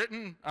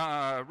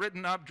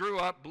ever drew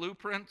up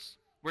blueprints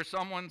where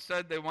someone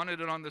said they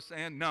wanted it on the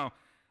sand? No.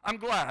 I'm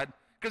glad,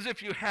 because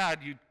if you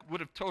had, you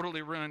would have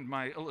totally ruined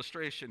my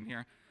illustration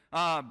here.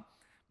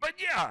 But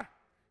yeah,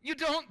 you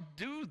don't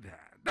do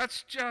that.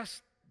 That's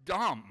just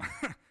dumb.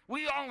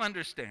 We all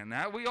understand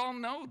that. We all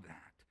know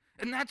that.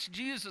 And that's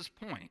Jesus'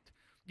 point.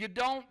 You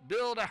don't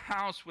build a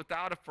house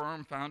without a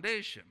firm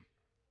foundation.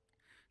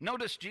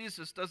 Notice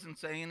Jesus doesn't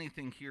say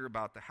anything here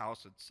about the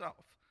house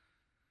itself.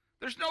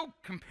 There's no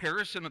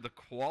comparison of the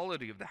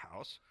quality of the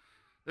house.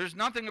 There's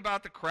nothing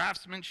about the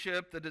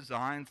craftsmanship, the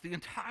designs. The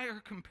entire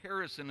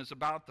comparison is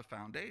about the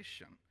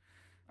foundation.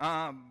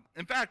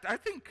 In fact, I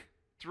think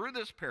through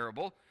this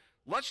parable,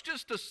 let's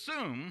just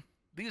assume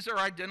these are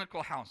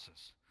identical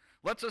houses.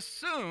 Let's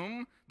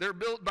assume they're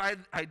built by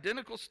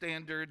identical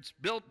standards,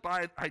 built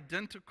by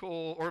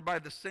identical or by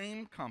the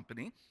same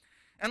company.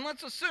 And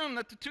let's assume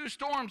that the two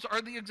storms are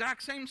the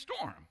exact same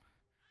storm.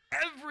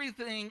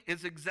 Everything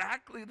is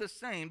exactly the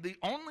same. The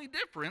only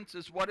difference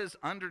is what is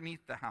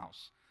underneath the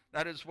house.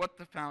 That is what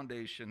the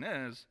foundation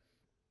is.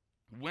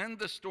 When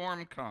the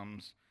storm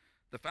comes,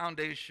 the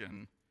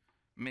foundation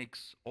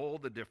makes all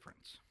the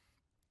difference.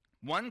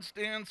 One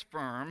stands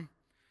firm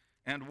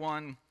and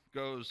one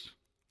goes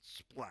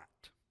splat.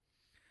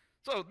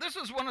 So this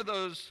is one of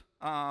those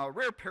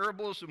rare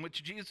parables in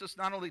which Jesus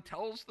not only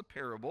tells the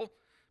parable,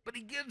 but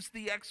he gives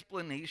the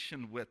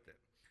explanation with it.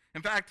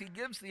 In fact, he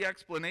gives the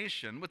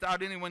explanation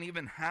without anyone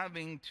even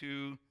having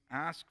to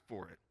ask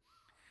for it.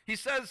 He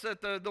says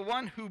that the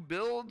one who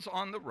builds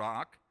on the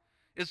rock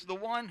is the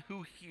one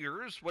who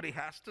hears what he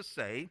has to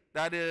say.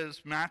 That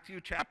is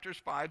Matthew chapters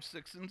 5,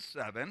 6, and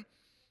 7,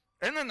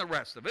 and then the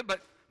rest of it.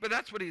 But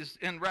that's what he's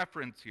in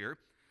reference here.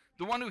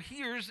 The one who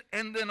hears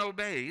and then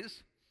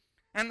obeys.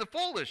 And the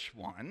foolish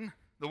one,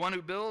 the one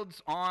who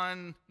builds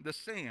on the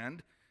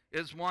sand,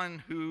 is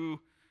one who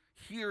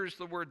hears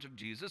the words of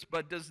Jesus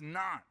but does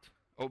not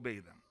obey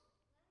them.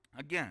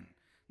 Again,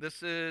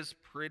 this is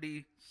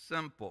pretty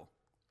simple.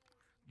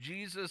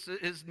 Jesus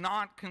is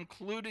not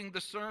concluding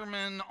the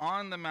Sermon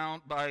on the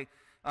Mount by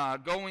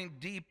going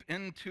deep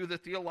into the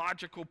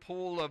theological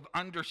pool of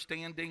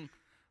understanding.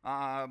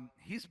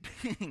 He's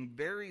being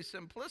very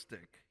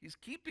simplistic. He's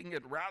keeping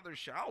it rather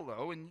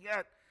shallow, and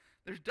yet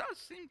there does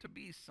seem to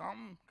be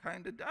some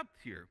kind of depth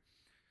here,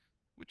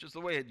 which is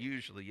the way it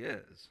usually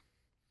is.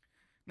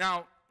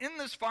 Now, in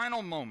this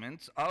final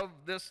moment of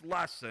this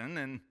lesson,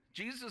 and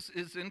Jesus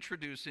is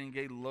introducing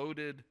a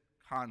loaded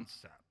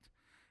concept.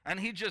 And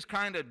he just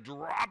kind of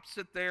drops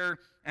it there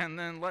and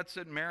then lets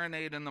it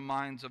marinate in the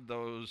minds of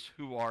those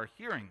who are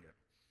hearing it.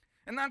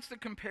 And that's the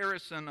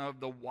comparison of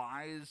the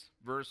wise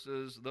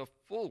versus the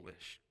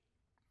foolish.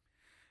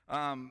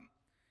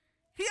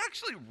 He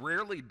actually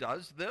rarely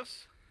does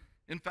this.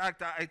 In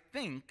fact, I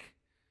think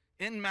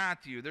in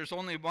Matthew, there's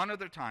only one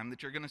other time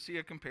that you're going to see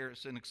a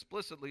comparison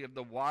explicitly of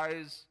the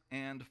wise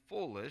and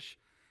foolish.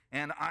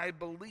 And I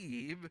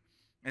believe,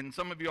 and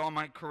some of you all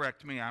might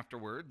correct me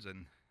afterwards,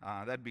 and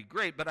that'd be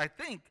great, but I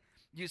think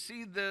you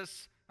see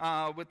this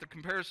with the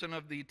comparison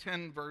of the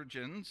 10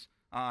 virgins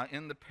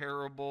in the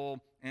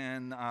parable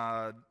and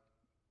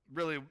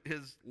really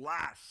his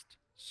last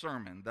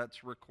sermon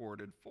that's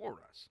recorded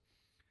for us.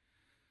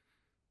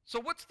 So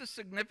what's the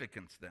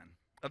significance then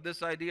of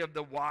this idea of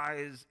the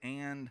wise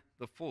and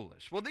the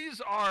foolish? Well,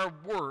 these are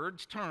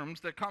words,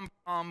 terms that come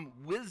from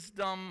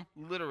wisdom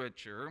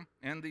literature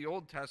in the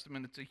Old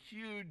Testament. It's a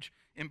huge,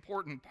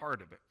 important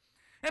part of it.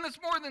 And it's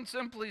more than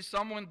simply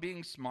someone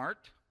being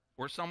smart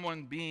or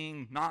someone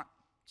being not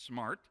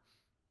smart.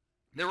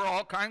 There are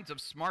all kinds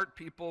of smart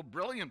people,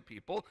 brilliant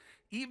people,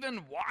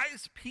 even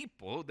wise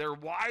people. They're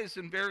wise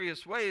in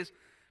various ways,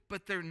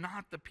 but they're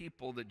not the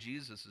people that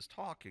Jesus is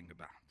talking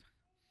about.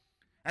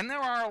 And there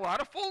are a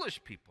lot of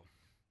foolish people.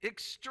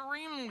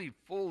 Extremely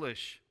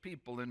foolish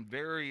people in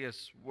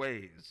various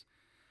ways.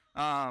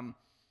 You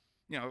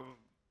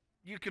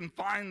can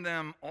find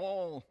them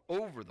all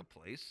over the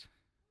place,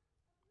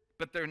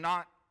 but they're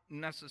not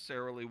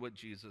necessarily what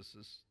Jesus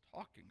is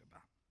talking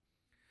about.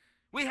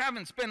 We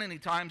haven't spent any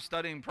time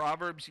studying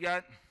Proverbs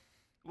yet.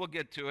 We'll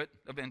get to it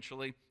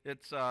eventually.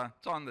 It's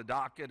on the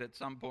docket at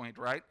some point,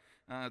 right?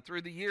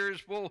 Through the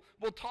years, we'll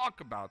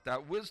talk about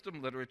that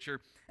wisdom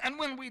literature. And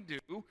when we do,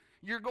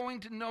 you're going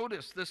to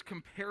notice this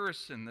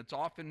comparison that's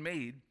often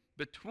made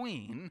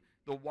between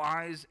the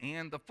wise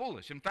and the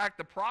foolish. In fact,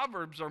 the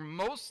Proverbs are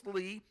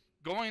mostly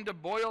going to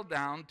boil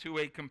down to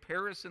a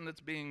comparison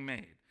that's being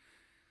made.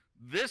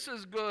 This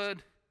is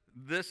good,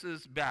 this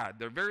is bad.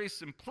 They're very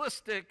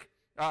simplistic,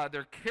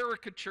 they're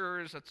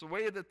caricatures, that's the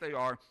way that they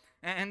are.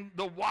 And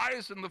the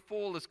wise and the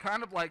fool is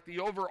kind of like the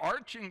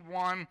overarching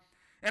one.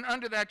 And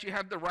under that you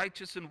have the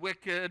righteous and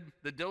wicked,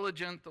 the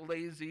diligent, the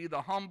lazy,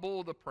 the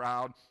humble, the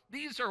proud.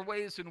 These are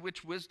ways in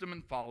which wisdom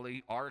and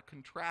folly are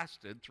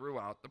contrasted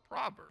throughout the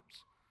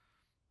Proverbs.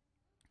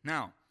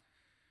 Now,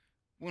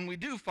 when we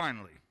do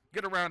finally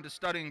get around to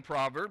studying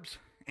Proverbs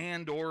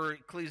and or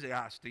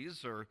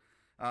Ecclesiastes or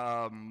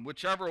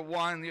whichever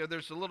one,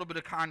 there's a little bit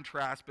of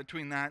contrast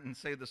between that and,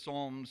 say, the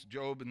Psalms,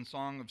 Job, and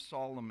Song of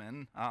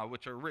Solomon,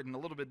 which are written a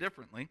little bit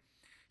differently.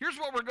 Here's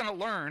what we're going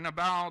to learn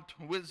about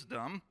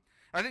wisdom.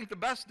 I think the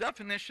best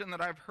definition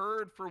that I've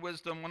heard for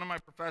wisdom, one of my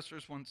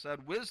professors once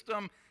said,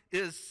 wisdom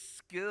is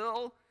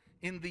skill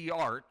in the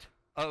art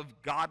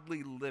of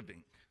godly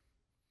living.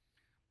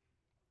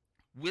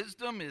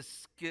 Wisdom is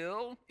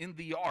skill in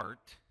the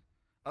art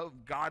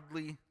of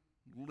godly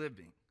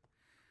living.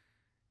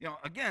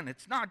 Again,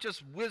 it's not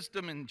just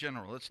wisdom in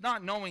general. It's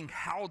not knowing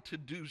how to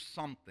do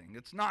something.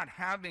 It's not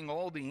having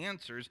all the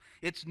answers.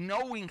 It's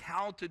knowing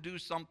how to do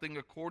something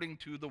according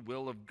to the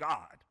will of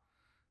God.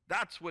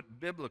 That's what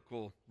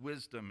biblical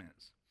wisdom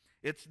is.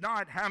 It's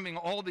not having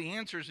all the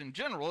answers in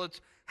general. It's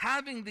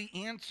having the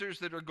answers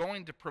that are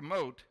going to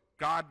promote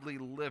godly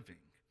living.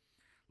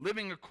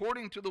 Living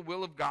according to the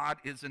will of God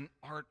is an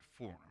art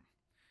form.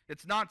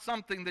 It's not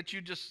something that you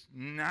just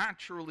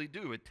naturally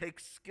do. It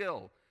takes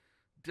skill,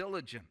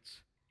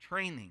 diligence,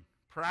 training,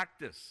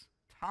 practice,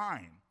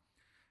 time.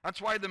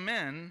 That's why the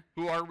men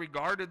who are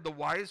regarded the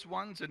wise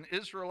ones in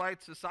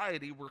Israelite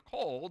society were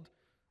called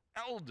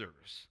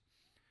elders,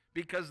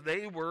 because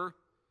they were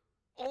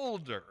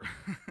older.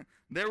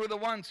 They were the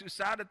ones who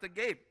sat at the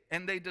gate,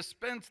 and they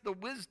dispensed the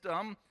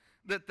wisdom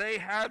that they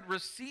had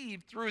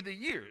received through the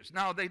years.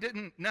 Now, they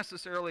didn't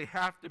necessarily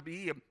have to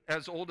be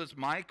as old as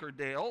Mike or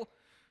Dale.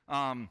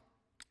 I'm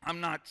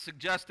not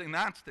suggesting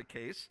that's the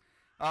case.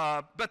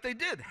 But they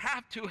did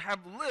have to have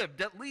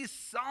lived at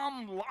least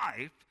some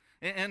life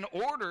in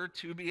order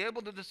to be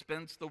able to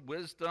dispense the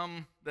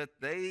wisdom that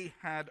they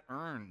had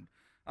earned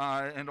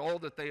and all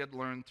that they had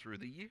learned through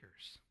the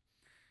years.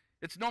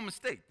 It's no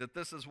mistake that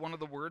this is one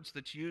of the words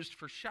that's used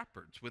for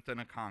shepherds within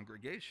a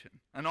congregation,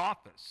 an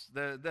office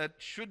that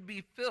should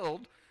be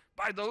filled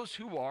by those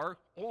who are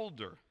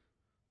older,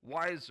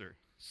 wiser,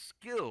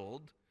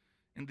 skilled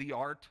in the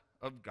art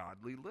of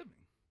godly living.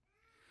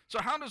 So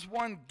how does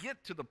one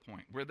get to the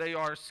point where they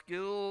are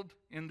skilled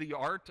in the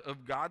art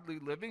of godly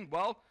living?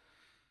 Well,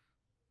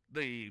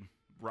 the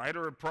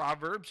writer of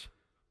Proverbs,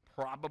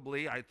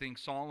 probably, I think,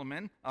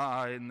 Solomon,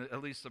 in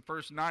at least the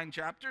first 9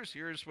 chapters,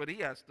 here's what he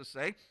has to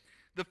say.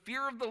 The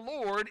fear of the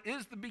Lord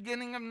is the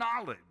beginning of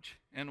knowledge,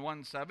 in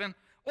 1:7,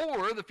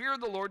 or the fear of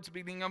the Lord is the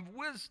beginning of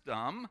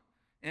wisdom,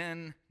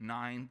 in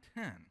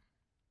 9:10.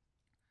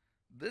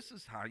 This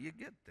is how you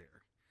get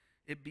there.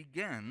 It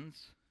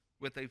begins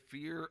with a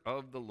fear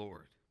of the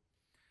Lord.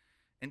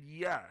 And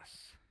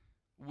yes,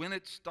 when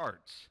it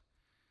starts,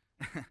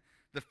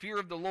 the fear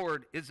of the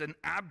Lord is an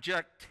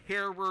abject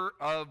terror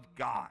of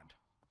God.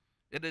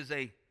 It is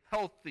a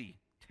healthy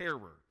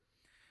terror.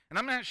 And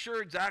I'm not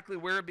sure exactly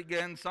where it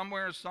begins.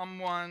 Somewhere,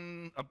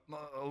 someone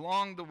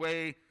along the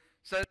way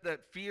said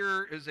that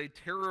fear is a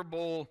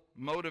terrible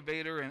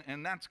motivator,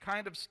 and that's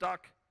kind of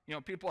stuck.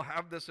 People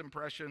have this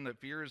impression that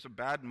fear is a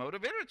bad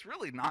motivator. It's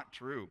really not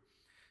true.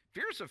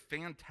 Fear is a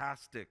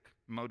fantastic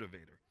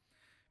motivator.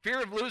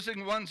 Fear of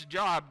losing one's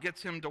job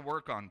gets him to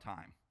work on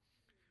time.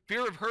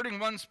 Fear of hurting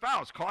one's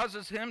spouse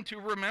causes him to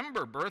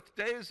remember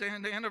birthdays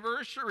and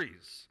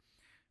anniversaries.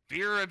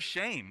 Fear of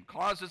shame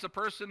causes a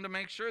person to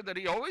make sure that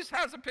he always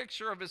has a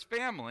picture of his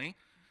family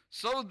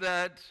so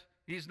that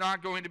he's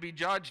not going to be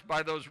judged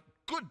by those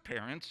good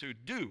parents who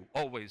do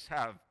always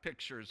have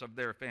pictures of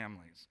their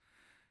families.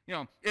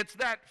 It's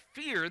that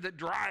fear that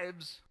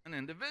drives an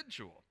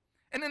individual.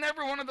 And in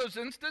every one of those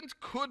instances,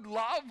 could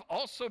love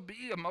also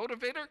be a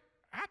motivator?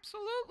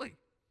 Absolutely.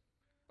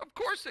 Of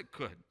course it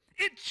could.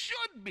 It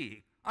should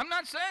be. I'm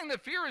not saying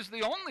that fear is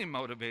the only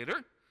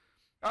motivator,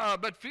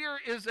 but fear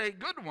is a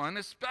good one,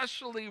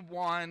 especially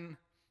one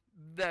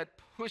that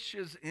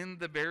pushes in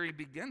the very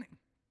beginning.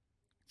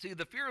 See,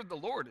 the fear of the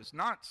Lord is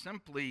not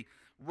simply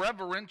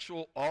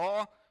reverential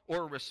awe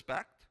or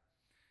respect.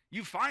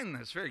 You find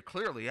this very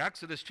clearly.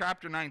 Exodus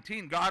chapter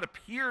 19, God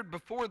appeared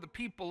before the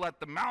people at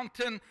the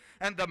mountain,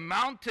 and the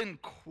mountain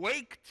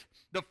quaked.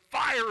 The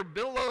fire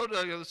billowed,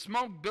 the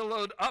smoke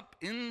billowed up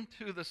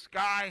into the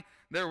sky.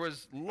 There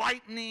was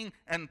lightning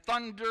and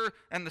thunder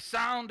and the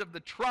sound of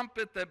the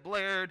trumpet that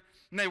blared.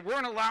 And they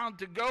weren't allowed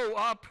to go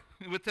up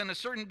within a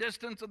certain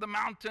distance of the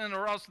mountain,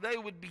 or else they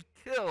would be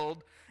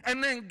killed.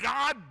 And then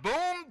God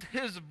boomed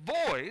his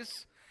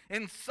voice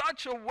in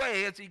such a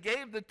way as he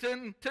gave the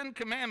Ten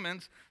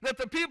Commandments that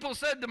the people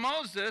said to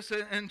Moses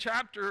in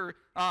chapter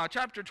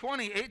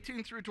 20,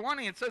 18 through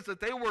 20, it says that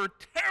they were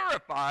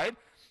terrified.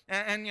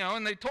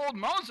 And they told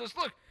Moses,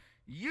 look,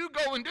 you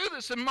go and do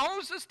this. And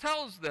Moses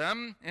tells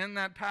them in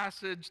that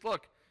passage,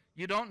 look,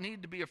 you don't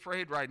need to be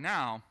afraid right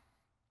now,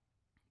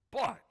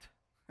 but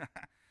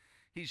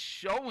he's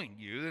showing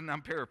you, and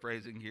I'm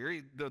paraphrasing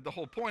here, the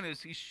whole point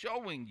is he's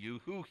showing you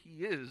who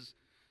he is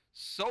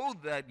so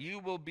that you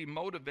will be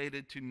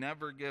motivated to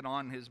never get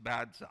on his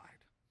bad side.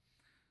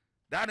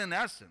 That, in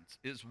essence,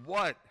 is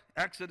what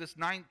Exodus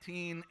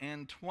 19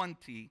 and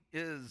 20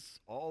 is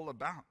all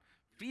about.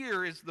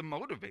 Fear is the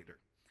motivator.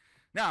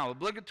 Now,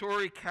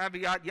 obligatory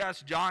caveat,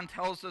 yes, John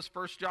tells us,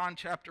 1 John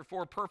chapter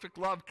 4, perfect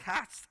love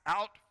casts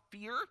out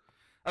fear.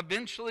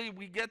 Eventually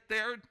we get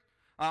there.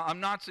 I'm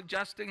not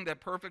suggesting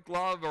that perfect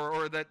love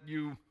or that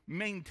you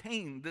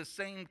maintain the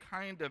same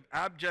kind of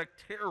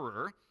abject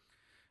terror.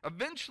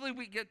 Eventually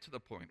we get to the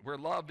point where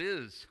love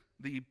is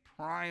the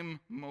prime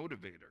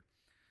motivator.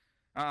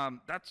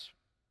 That's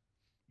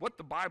what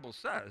the Bible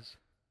says.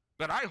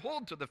 But I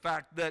hold to the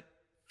fact that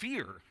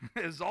fear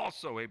is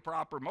also a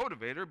proper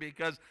motivator,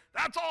 because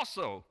that's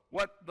also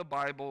what the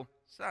Bible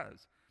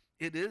says.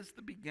 It is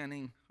the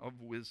beginning of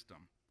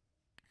wisdom.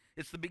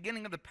 It's the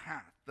beginning of the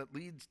path that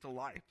leads to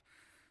life.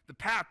 the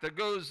path that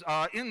goes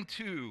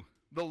into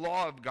the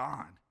law of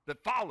God,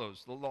 that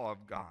follows the law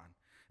of God.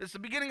 It's the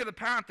beginning of the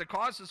path that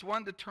causes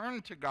one to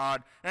turn to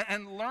God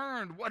and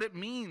learn what it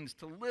means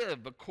to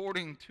live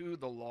according to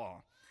the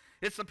law.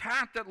 It's the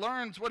path that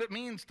learns what it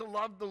means to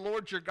love the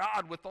Lord your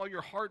God with all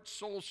your heart,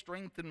 soul,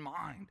 strength, and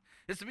mind.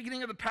 It's the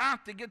beginning of the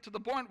path to get to the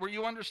point where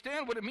you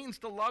understand what it means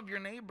to love your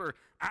neighbor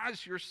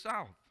as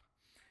yourself.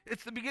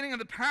 It's the beginning of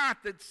the path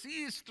that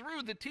sees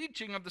through the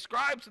teaching of the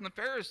scribes and the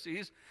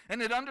Pharisees,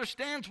 and it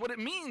understands what it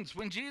means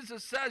when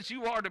Jesus says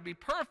you are to be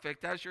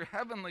perfect as your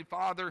heavenly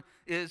Father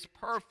is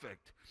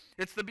perfect.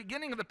 It's the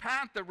beginning of the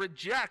path that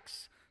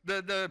rejects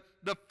the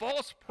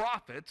false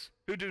prophets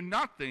who do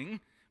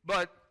nothing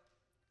but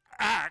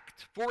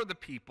act for the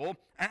people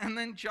and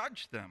then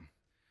judge them.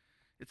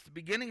 It's the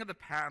beginning of the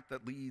path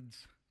that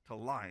leads to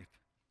life.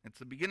 It's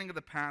the beginning of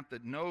the path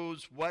that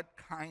knows what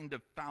kind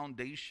of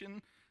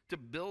foundation to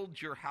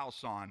build your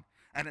house on.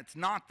 And it's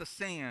not the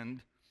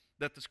sand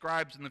that the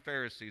scribes and the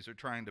Pharisees are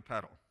trying to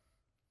peddle.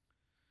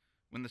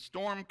 When the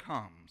storm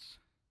comes,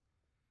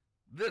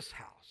 this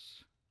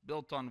house,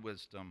 built on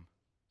wisdom,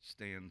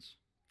 stands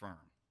firm.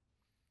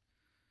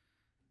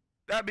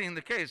 That being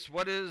the case,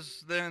 what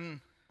is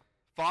then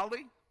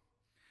folly?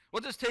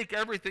 We'll just take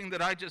everything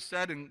that I just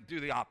said and do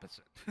the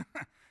opposite.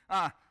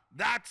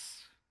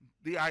 That's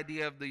the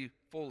idea of the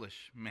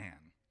foolish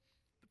man.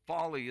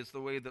 Folly is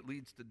the way that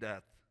leads to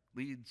death,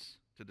 leads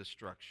to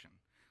destruction.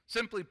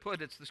 Simply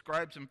put, it's the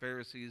scribes and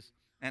Pharisees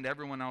and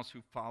everyone else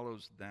who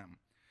follows them,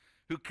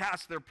 who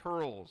cast their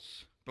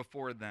pearls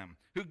before them,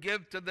 who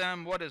give to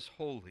them what is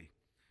holy.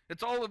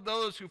 It's all of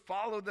those who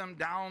follow them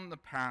down the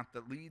path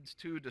that leads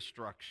to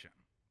destruction.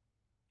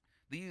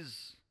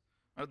 These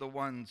are the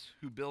ones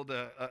who build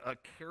a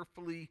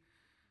carefully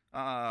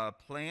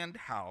planned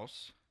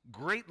house,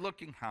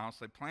 great-looking house.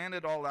 They plan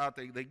it all out.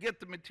 They get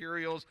the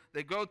materials.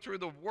 They go through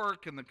the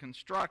work and the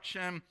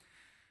construction,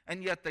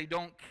 and yet they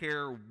don't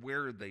care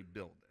where they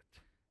build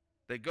it.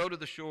 They go to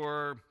the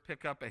shore,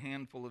 pick up a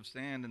handful of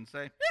sand, and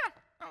say, yeah,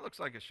 that looks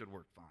like it should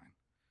work fine.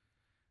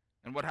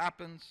 And what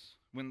happens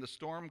when the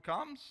storm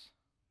comes?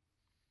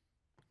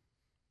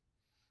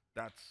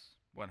 That's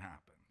what happens.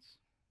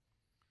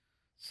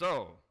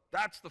 So,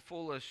 that's the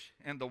foolish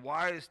and the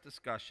wise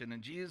discussion.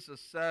 And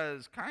Jesus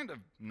says, kind of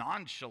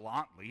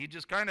nonchalantly, he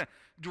just kind of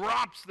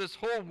drops this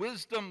whole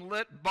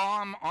wisdom-lit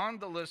bomb on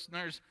the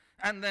listeners,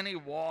 and then he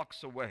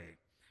walks away.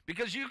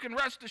 Because you can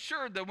rest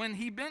assured that when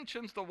he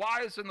mentions the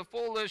wise and the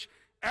foolish,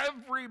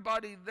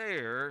 everybody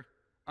there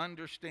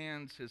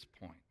understands his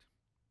point.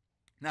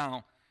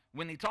 Now,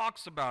 when he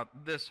talks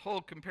about this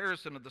whole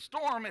comparison of the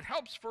storm, it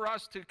helps for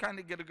us to kind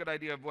of get a good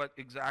idea of what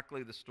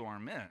exactly the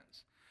storm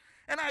is.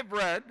 And I've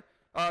read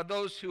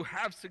those who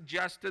have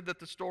suggested that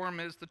the storm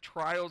is the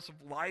trials of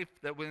life,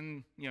 that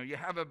when you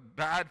have a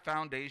bad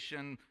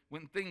foundation,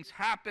 when things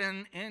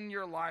happen in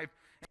your life,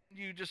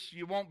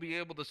 you won't be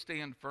able to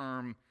stand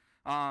firm.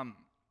 And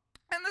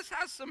this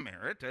has some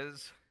merit,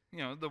 as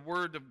the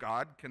Word of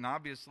God can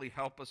obviously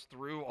help us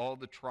through all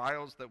the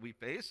trials that we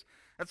face.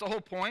 That's the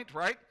whole point,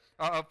 right?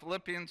 Of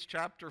Philippians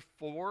chapter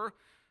 4,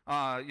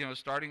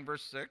 starting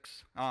verse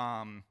 6,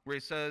 where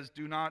he says,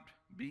 do not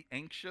be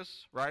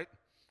anxious, right?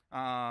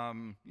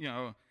 And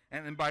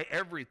then by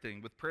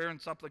everything, with prayer and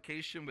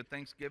supplication, with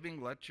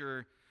thanksgiving, let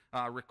your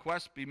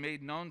requests be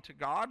made known to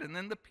God, and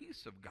then the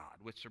peace of God,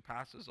 which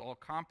surpasses all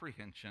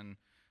comprehension,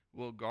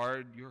 will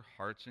guard your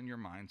hearts and your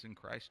minds in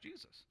Christ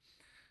Jesus.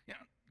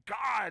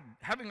 God,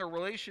 having a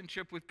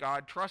relationship with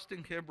God,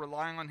 trusting him,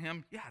 relying on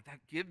him, that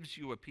gives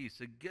you a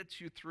peace. It gets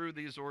you through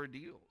these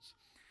ordeals.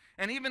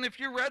 And even if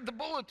you read the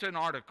bulletin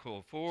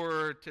article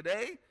for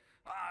today,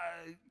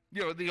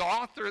 the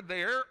author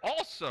there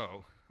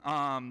also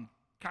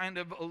kind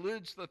of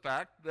alludes to the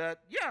fact that,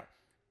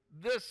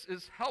 this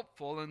is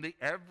helpful in the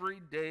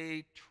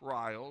everyday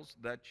trials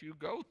that you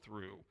go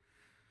through.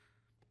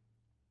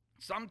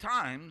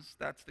 Sometimes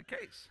that's the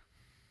case.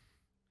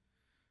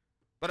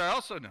 But I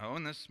also know,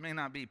 and this may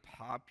not be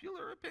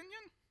popular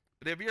opinion,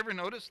 but have you ever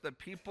noticed that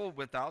people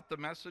without the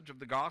message of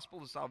the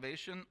gospel of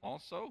salvation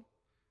also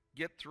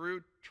get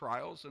through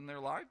trials in their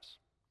lives?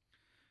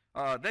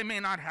 They may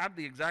not have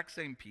the exact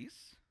same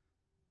peace,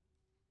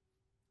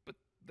 but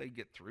they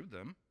get through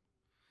them.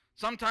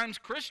 Sometimes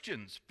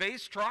Christians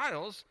face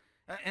trials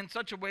in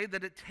such a way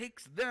that it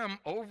takes them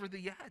over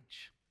the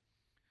edge.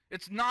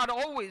 It's not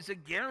always a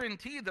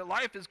guarantee that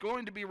life is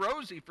going to be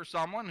rosy for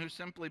someone who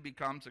simply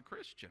becomes a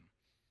Christian.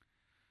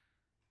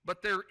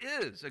 But there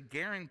is a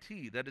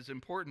guarantee that is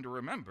important to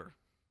remember.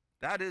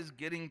 That is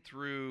getting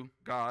through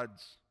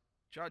God's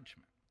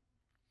judgment.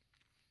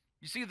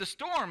 You see, the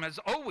storm has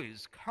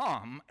always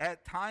come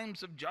at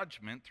times of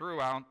judgment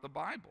throughout the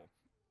Bible.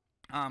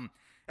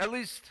 At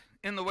least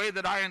in the way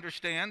that I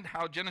understand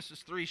how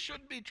Genesis 3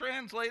 should be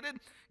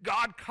translated,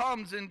 God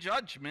comes in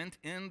judgment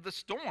in the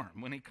storm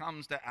when he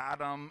comes to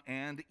Adam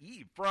and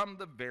Eve from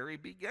the very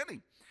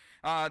beginning.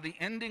 The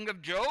ending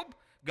of Job,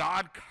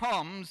 God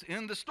comes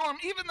in the storm.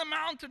 Even the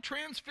Mount of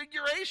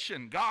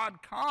Transfiguration,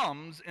 God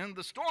comes in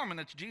the storm, and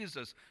it's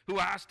Jesus who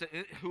has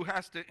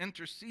to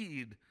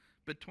intercede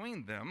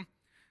between them.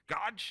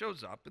 God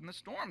shows up in the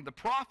storm. The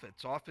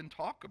prophets often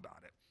talk about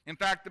it. In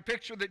fact, the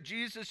picture that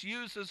Jesus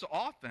uses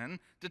often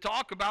to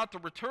talk about the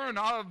return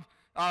of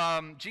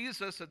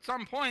Jesus at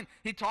some point,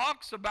 he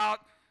talks about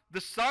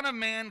the Son of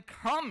Man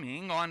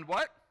coming on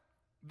what?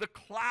 The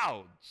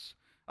clouds.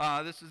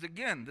 This is,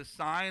 again, the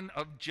sign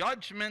of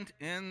judgment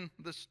in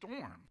the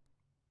storm.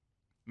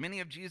 Many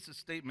of Jesus'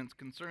 statements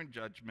concern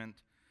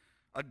judgment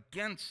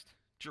against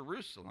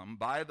Jerusalem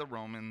by the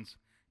Romans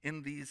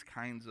in these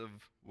kinds of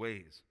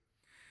ways.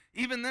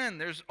 Even then,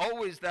 there's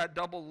always that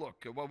double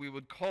look at what we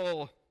would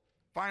call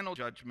final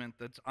judgment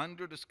that's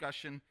under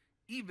discussion,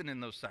 even in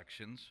those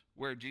sections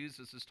where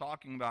Jesus is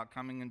talking about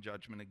coming in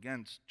judgment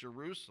against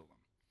Jerusalem.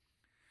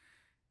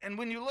 And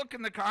when you look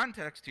in the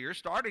context here,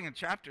 starting in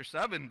chapter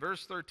 7,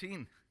 verse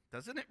 13,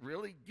 doesn't it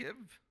really give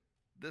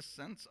this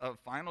sense of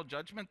final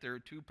judgment? There are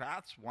two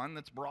paths, one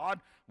that's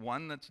broad,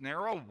 one that's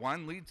narrow,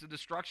 one leads to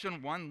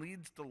destruction, one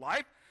leads to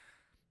life.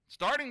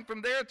 Starting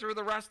from there through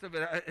the rest of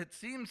it, it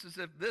seems as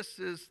if this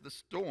is the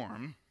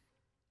storm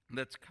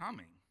that's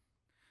coming.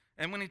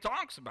 And when he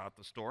talks about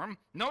the storm,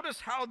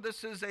 notice how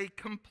this is a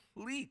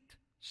complete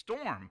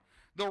storm.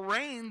 The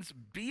rains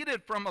beat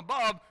it from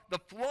above, the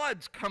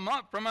floods come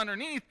up from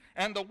underneath,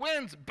 and the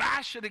winds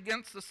bash it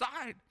against the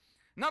side.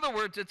 In other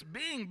words, it's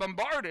being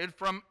bombarded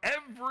from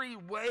every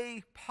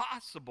way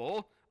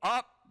possible,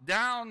 up,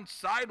 down,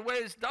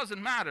 sideways,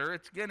 doesn't matter,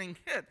 it's getting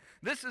hit.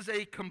 This is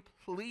a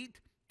complete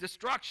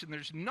destruction.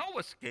 There's no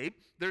escape,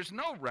 there's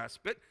no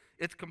respite,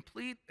 it's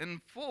complete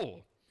and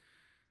full.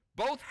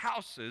 Both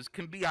houses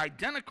can be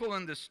identical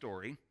in this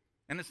story,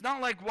 and it's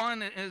not like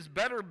one is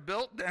better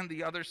built than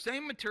the other.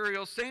 Same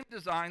material, same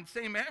design,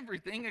 same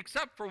everything,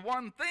 except for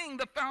one thing,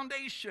 the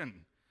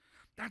foundation.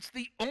 That's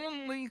the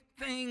only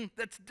thing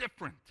that's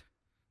different,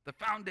 the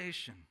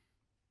foundation.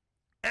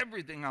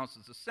 Everything else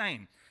is the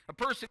same. A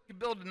person can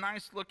build a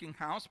nice-looking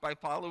house by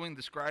following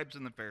the scribes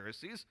and the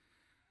Pharisees,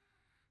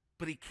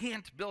 but he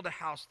can't build a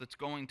house that's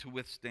going to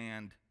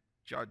withstand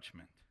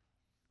judgment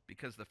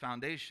because the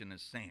foundation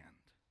is sand.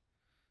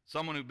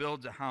 Someone who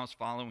builds a house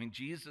following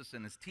Jesus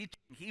and his teaching,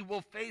 he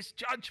will face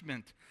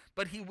judgment,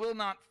 but he will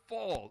not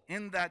fall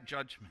in that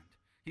judgment.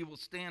 He will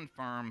stand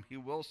firm. He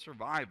will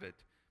survive it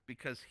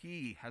because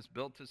he has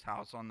built his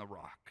house on the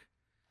rock,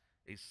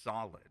 a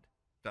solid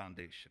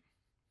foundation.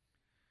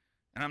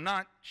 And I'm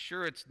not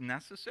sure it's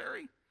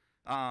necessary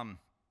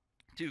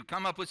to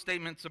come up with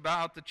statements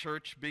about the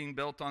church being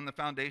built on the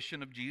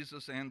foundation of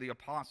Jesus and the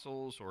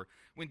apostles, or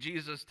when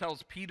Jesus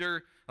tells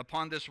Peter,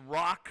 upon this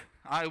rock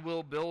I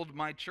will build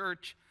my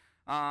church.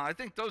 I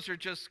think those are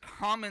just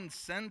common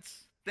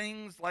sense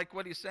things like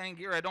what he's saying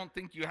here. I don't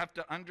think you have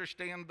to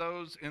understand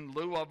those in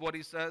lieu of what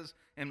he says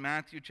in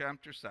Matthew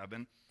chapter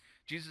 7.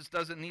 Jesus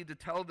doesn't need to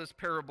tell this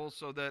parable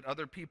so that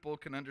other people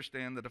can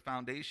understand that a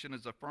foundation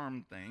is a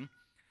firm thing.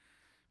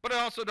 But I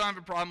also don't have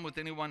a problem with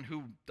anyone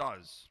who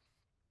does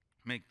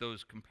make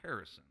those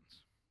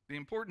comparisons. The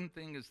important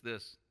thing is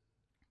this: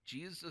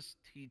 Jesus'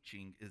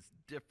 teaching is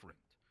different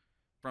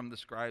from the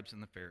scribes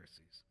and the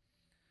Pharisees.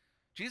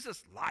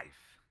 Jesus'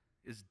 life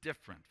is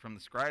different from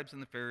the scribes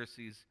and the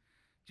Pharisees.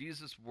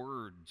 Jesus'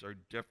 words are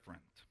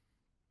different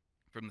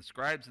from the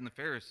scribes and the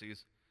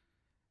Pharisees,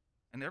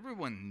 and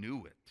everyone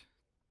knew it.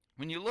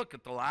 When you look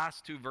at the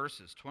last two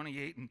verses,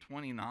 28 and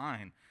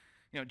 29,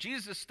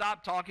 Jesus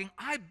stopped talking.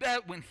 I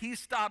bet when he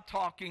stopped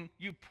talking,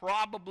 you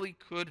probably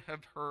could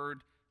have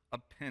heard a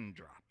pin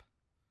drop.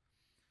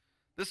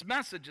 This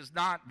message is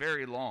not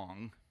very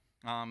long.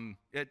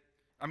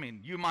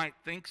 You might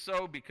think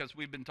so because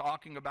we've been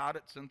talking about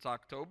it since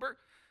October.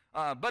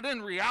 But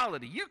in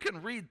reality, you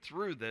can read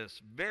through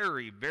this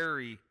very,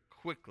 very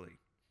quickly.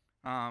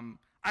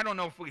 I don't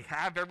know if we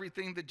have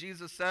everything that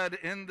Jesus said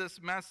in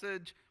this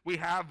message. We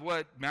have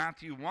what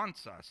Matthew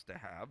wants us to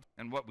have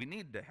and what we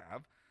need to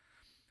have.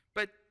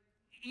 But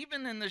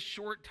even in this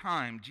short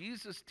time,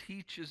 Jesus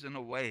teaches in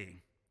a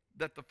way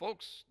that the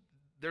folks,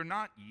 they're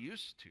not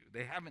used to.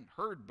 They haven't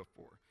heard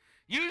before.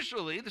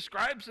 Usually, the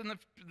scribes and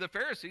the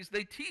Pharisees,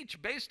 they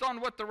teach based on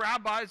what the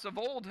rabbis of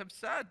old have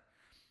said.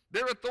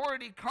 Their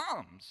authority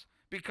comes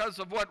because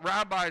of what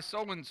Rabbi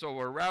so-and-so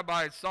or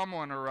Rabbi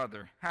someone or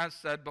other has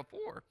said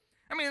before.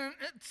 It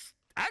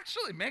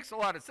actually makes a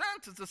lot of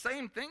sense. It's the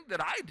same thing that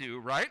I do,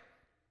 right?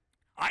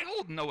 I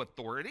hold no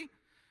authority.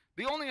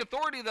 The only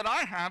authority that I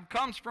have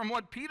comes from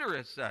what Peter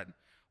has said,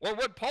 or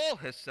what Paul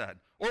has said,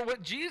 or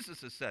what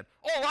Jesus has said.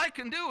 All I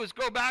can do is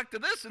go back to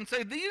this and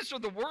say, these are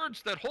the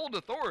words that hold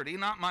authority,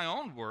 not my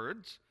own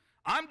words.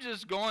 I'm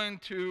just going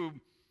to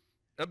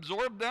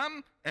absorb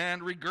them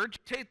and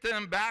regurgitate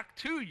them back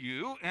to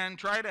you and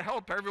try to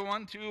help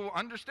everyone to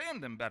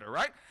understand them better,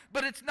 right?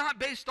 But it's not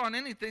based on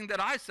anything that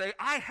I say.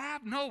 I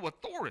have no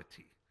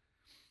authority.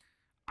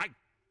 I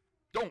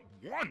don't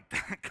want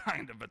that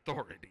kind of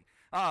authority.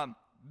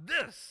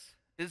 This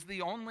is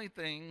the only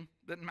thing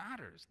that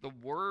matters, the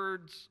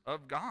words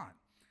of God.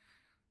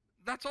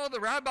 That's all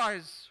the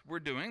rabbis were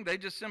doing. They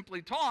just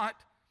simply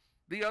taught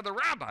the other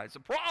rabbis.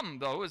 The problem,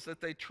 though, is that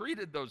they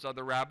treated those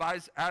other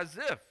rabbis as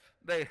if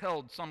they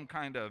held some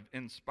kind of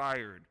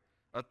inspired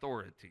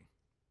authority.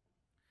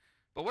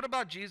 But what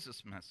about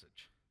Jesus'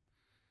 message?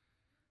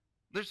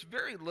 There's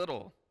very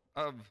little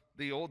of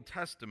the Old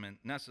Testament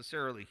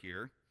necessarily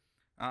here.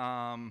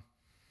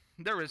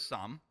 There is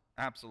some,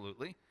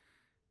 absolutely.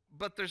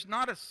 But there's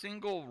not a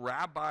single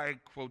rabbi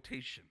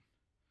quotation,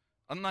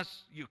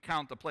 unless you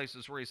count the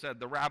places where he said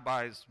the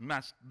rabbis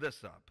messed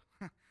this up.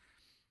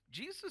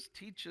 Jesus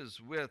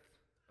teaches with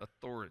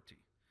authority.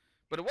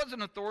 But it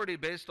wasn't authority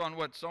based on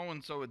what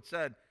so-and-so had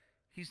said.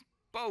 He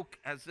spoke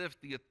as if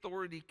the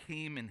authority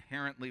came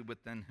inherently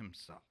within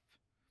himself.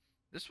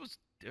 This was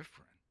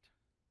different.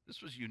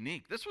 This was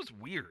unique. This was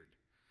weird.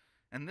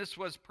 And this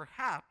was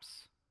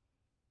perhaps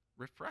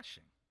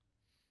refreshing.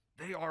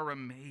 They are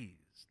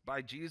amazed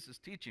by Jesus'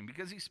 teaching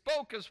because he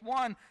spoke as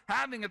one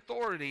having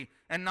authority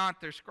and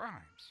not their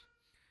scribes.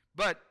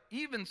 But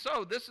even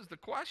so, this is the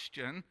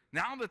question.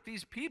 Now that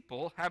these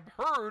people have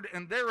heard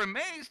and they're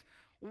amazed,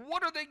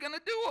 what are they going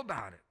to do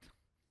about it?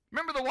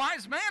 Remember, the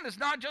wise man is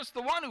not just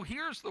the one who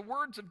hears the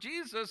words of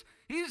Jesus,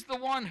 he's the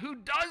one who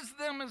does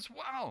them as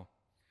well.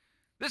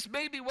 This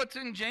may be what's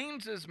in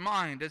James's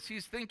mind as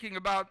he's thinking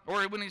about,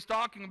 or when he's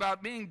talking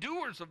about being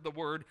doers of the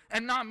word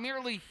and not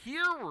merely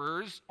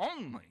hearers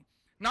only.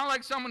 Not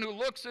like someone who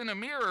looks in a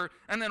mirror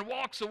and then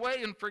walks away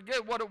and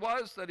forget what it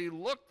was that he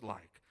looked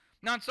like.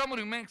 Not someone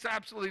who makes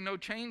absolutely no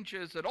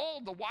changes at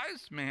all. The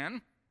wise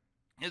man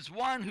is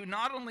one who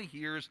not only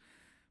hears,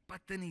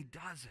 but then he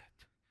does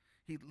it.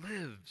 He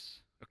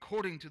lives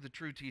according to the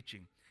true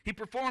teaching. He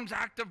performs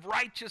acts of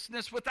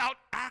righteousness without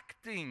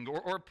acting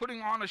or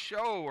putting on a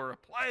show or a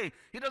play.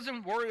 He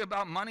doesn't worry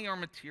about money or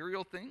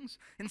material things.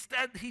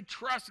 Instead, he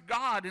trusts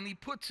God and he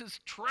puts his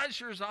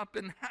treasures up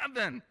in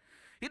heaven.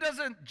 He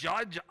doesn't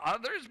judge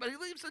others, but he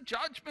leaves the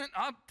judgment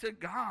up to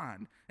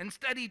God.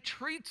 Instead, he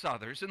treats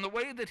others in the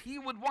way that he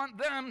would want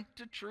them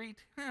to treat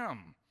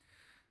him.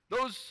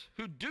 Those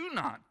who do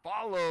not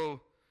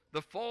follow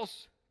the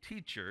false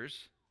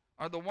teachers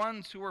are the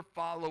ones who are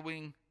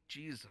following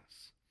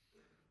Jesus.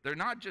 They're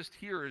not just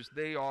hearers,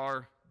 they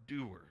are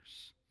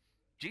doers.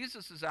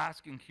 Jesus is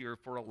asking here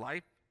for a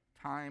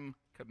lifetime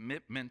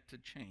commitment to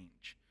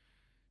change.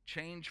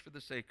 Change for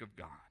the sake of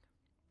God.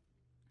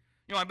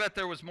 You know, I bet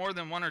there was more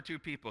than one or two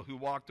people who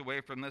walked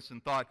away from this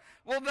and thought,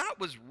 well, that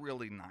was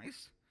really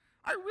nice.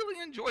 I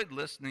really enjoyed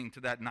listening to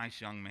that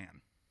nice young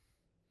man.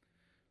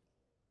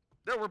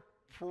 There were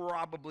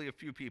probably a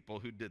few people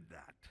who did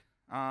that.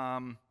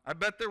 I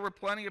bet there were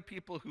plenty of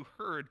people who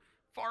heard,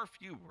 far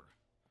fewer,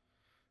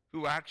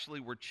 who actually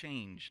were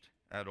changed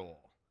at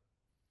all.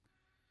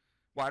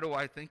 Why do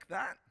I think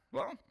that?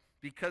 Well,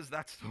 because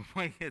that's the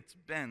way it's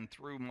been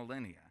through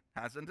millennia,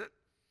 hasn't it?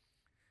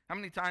 How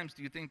many times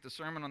do you think the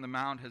Sermon on the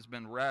Mount has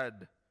been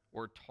read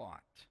or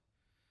taught?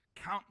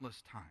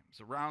 Countless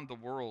times around the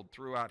world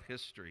throughout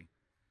history.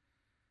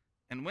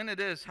 And when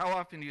it is, how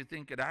often do you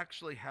think it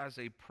actually has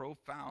a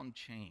profound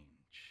change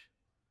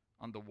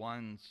on the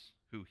ones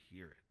who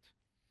hear it?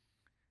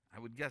 I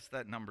would guess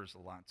that number's a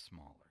lot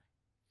smaller.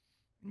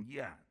 And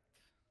yet,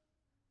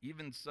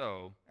 even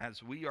so,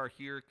 as we are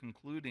here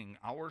concluding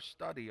our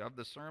study of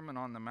the Sermon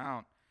on the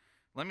Mount,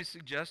 let me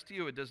suggest to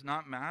you it does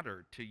not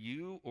matter to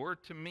you or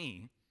to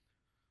me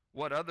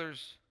what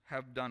others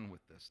have done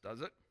with this, does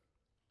it?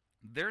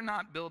 They're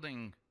not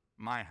building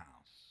my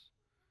house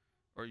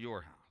or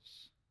your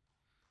house.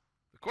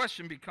 The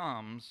question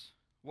becomes,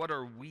 what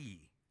are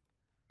we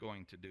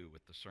going to do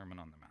with the Sermon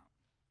on the Mount?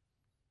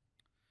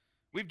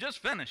 We've just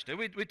finished it.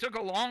 We took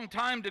a long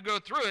time to go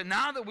through it.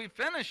 Now that we've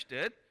finished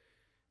it,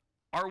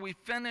 are we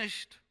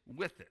finished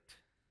with it?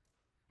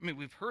 I mean,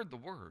 we've heard the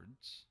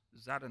words.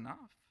 Is that enough?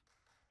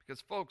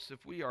 Because, folks,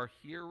 if we are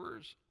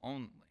hearers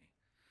only,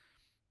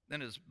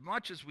 then as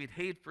much as we'd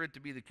hate for it to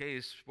be the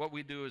case, what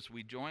we do is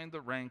we join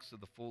the ranks of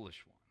the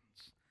foolish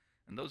ones.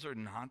 And those are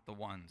not the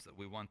ones that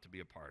we want to be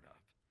a part of.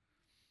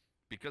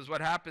 Because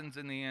what happens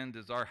in the end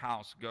is our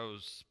house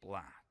goes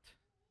splat.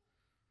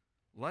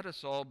 Let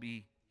us all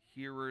be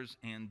hearers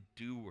and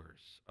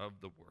doers of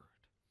the word.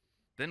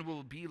 Then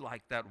we'll be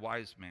like that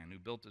wise man who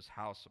built his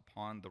house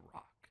upon the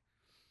rock.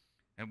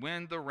 And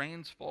when the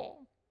rains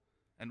fall,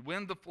 and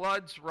when the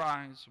floods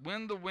rise,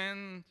 when the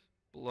wind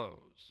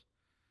blows,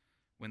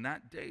 when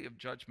that day of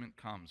judgment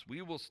comes,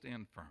 we will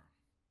stand firm,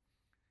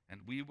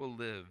 and we will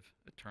live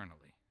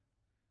eternally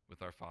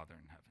with our Father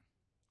in heaven.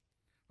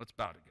 Let's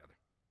bow together.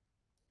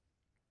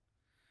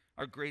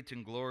 Our great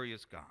and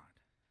glorious God,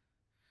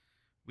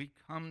 we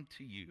come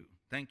to you,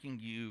 thanking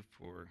you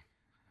for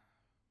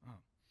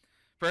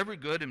every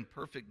good and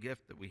perfect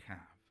gift that we have.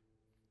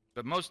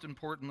 But most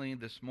importantly,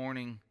 this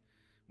morning,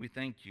 we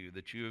thank you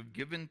that you have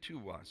given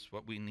to us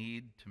what we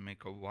need to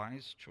make a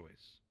wise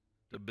choice,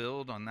 to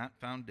build on that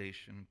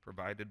foundation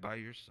provided by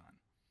your Son.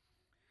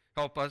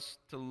 Help us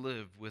to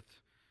live with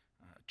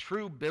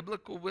true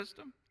biblical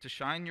wisdom, to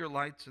shine your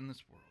lights in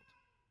this world.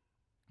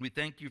 We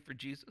thank you for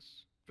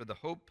Jesus, for the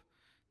hope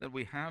that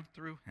we have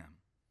through him.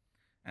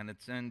 And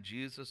it's in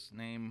Jesus'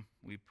 name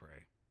we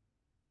pray.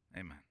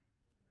 Amen.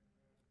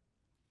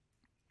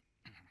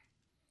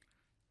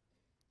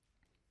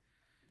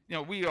 You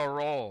know, we are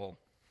all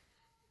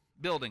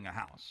building a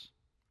house.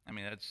 I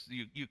mean,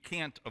 you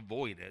can't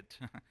avoid it.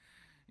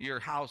 Your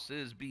house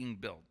is being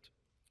built.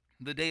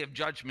 The day of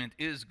judgment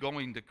is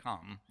going to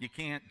come. You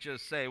can't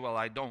just say, well,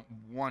 I don't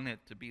want it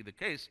to be the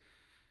case.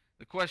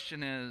 The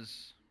question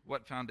is,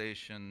 what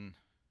foundation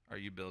are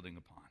you building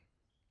upon?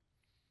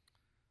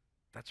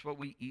 That's what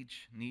we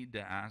each need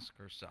to ask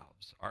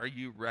ourselves. Are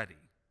you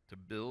ready to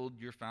build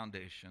your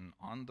foundation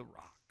on the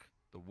rock,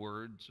 the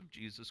words of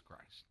Jesus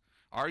Christ?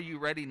 Are you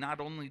ready not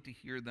only to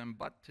hear them,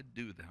 but to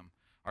do them?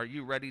 Are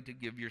you ready to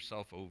give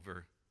yourself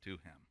over to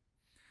him?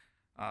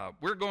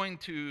 We're going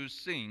to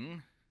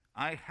sing,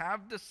 I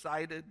Have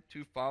Decided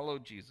to Follow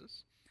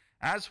Jesus.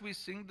 As we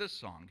sing this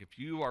song, if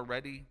you are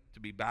ready to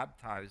be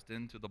baptized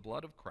into the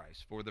blood of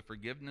Christ for the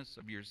forgiveness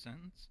of your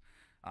sins,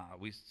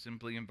 we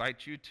simply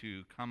invite you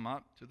to come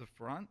up to the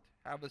front,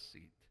 have a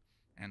seat,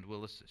 and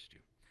we'll assist you.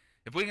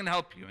 If we can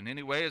help you in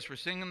any way as we're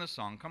singing the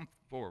song, come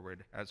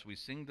forward as we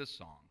sing this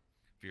song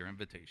for your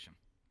invitation.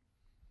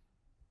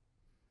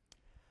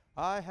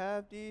 I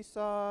have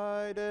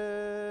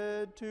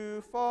decided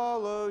to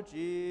follow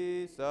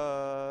Jesus.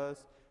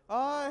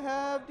 I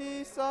have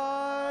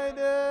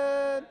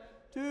decided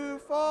to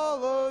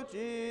follow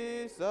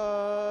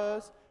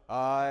Jesus.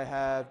 I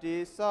have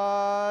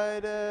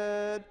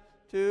decided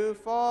to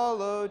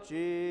follow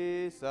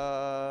Jesus.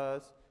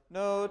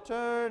 No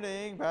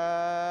turning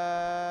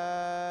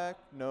back,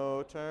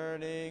 no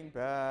turning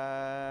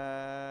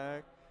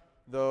back.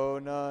 Though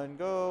none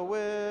go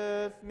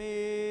with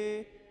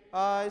me,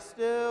 I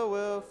still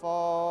will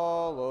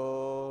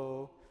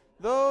follow.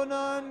 Though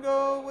none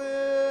go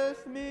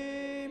with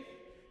me,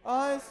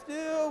 I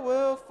still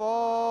will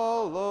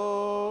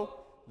follow.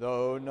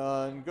 Though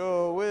none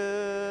go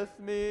with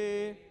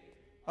me,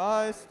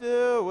 I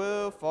still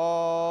will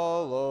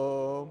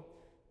follow.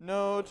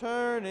 No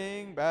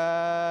turning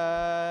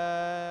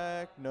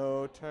back,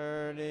 no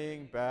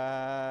turning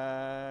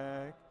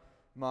back.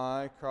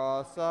 My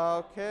cross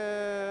I'll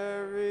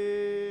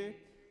carry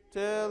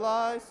till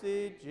I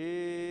see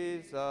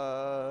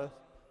Jesus.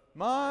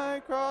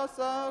 My cross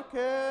I'll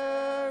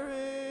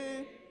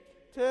carry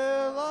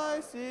till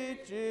I see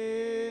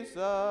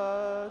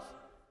Jesus.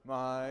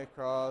 My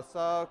cross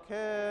I'll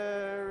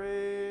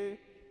carry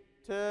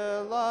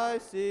till I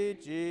see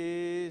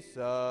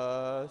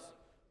Jesus.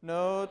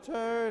 No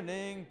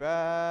turning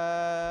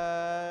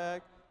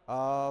back,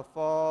 I'll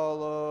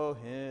follow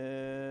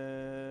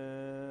him.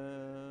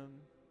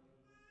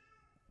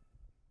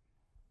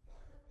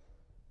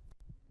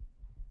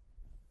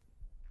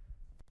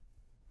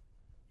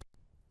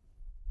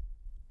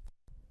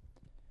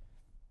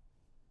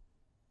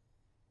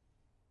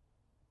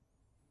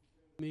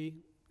 Me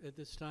at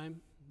this time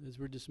as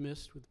we're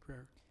dismissed with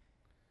prayer.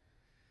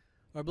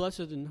 Our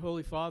blessed and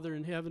holy Father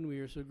in heaven, we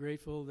are so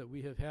grateful that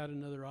we have had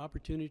another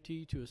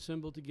opportunity to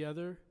assemble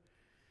together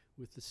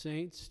with the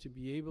saints, to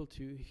be able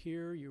to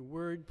hear your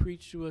word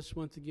preached to us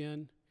once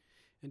again,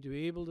 and to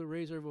be able to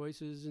raise our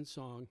voices in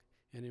song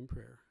and in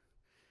prayer.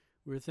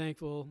 We're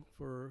thankful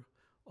for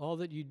all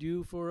that you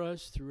do for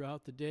us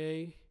throughout the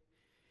day,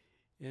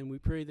 and we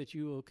pray that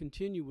you will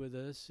continue with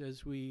us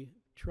as we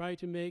try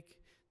to make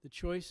the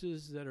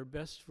choices that are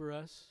best for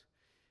us,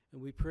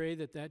 and we pray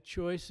that that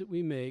choice that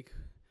we make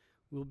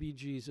will be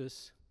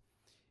Jesus,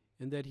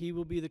 and that he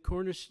will be the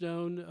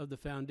cornerstone of the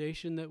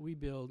foundation that we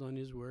build on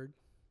his word.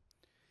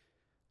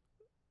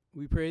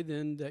 We pray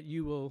then that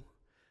you will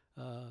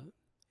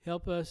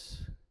help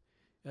us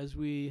as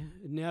we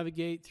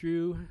navigate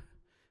through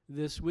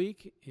this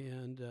week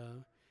and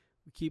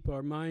keep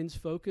our minds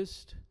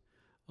focused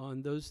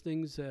on those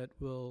things that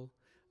will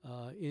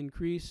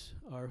increase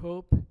our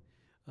hope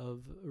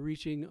of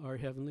reaching our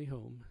heavenly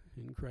home.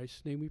 In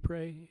Christ's name we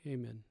pray,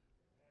 amen.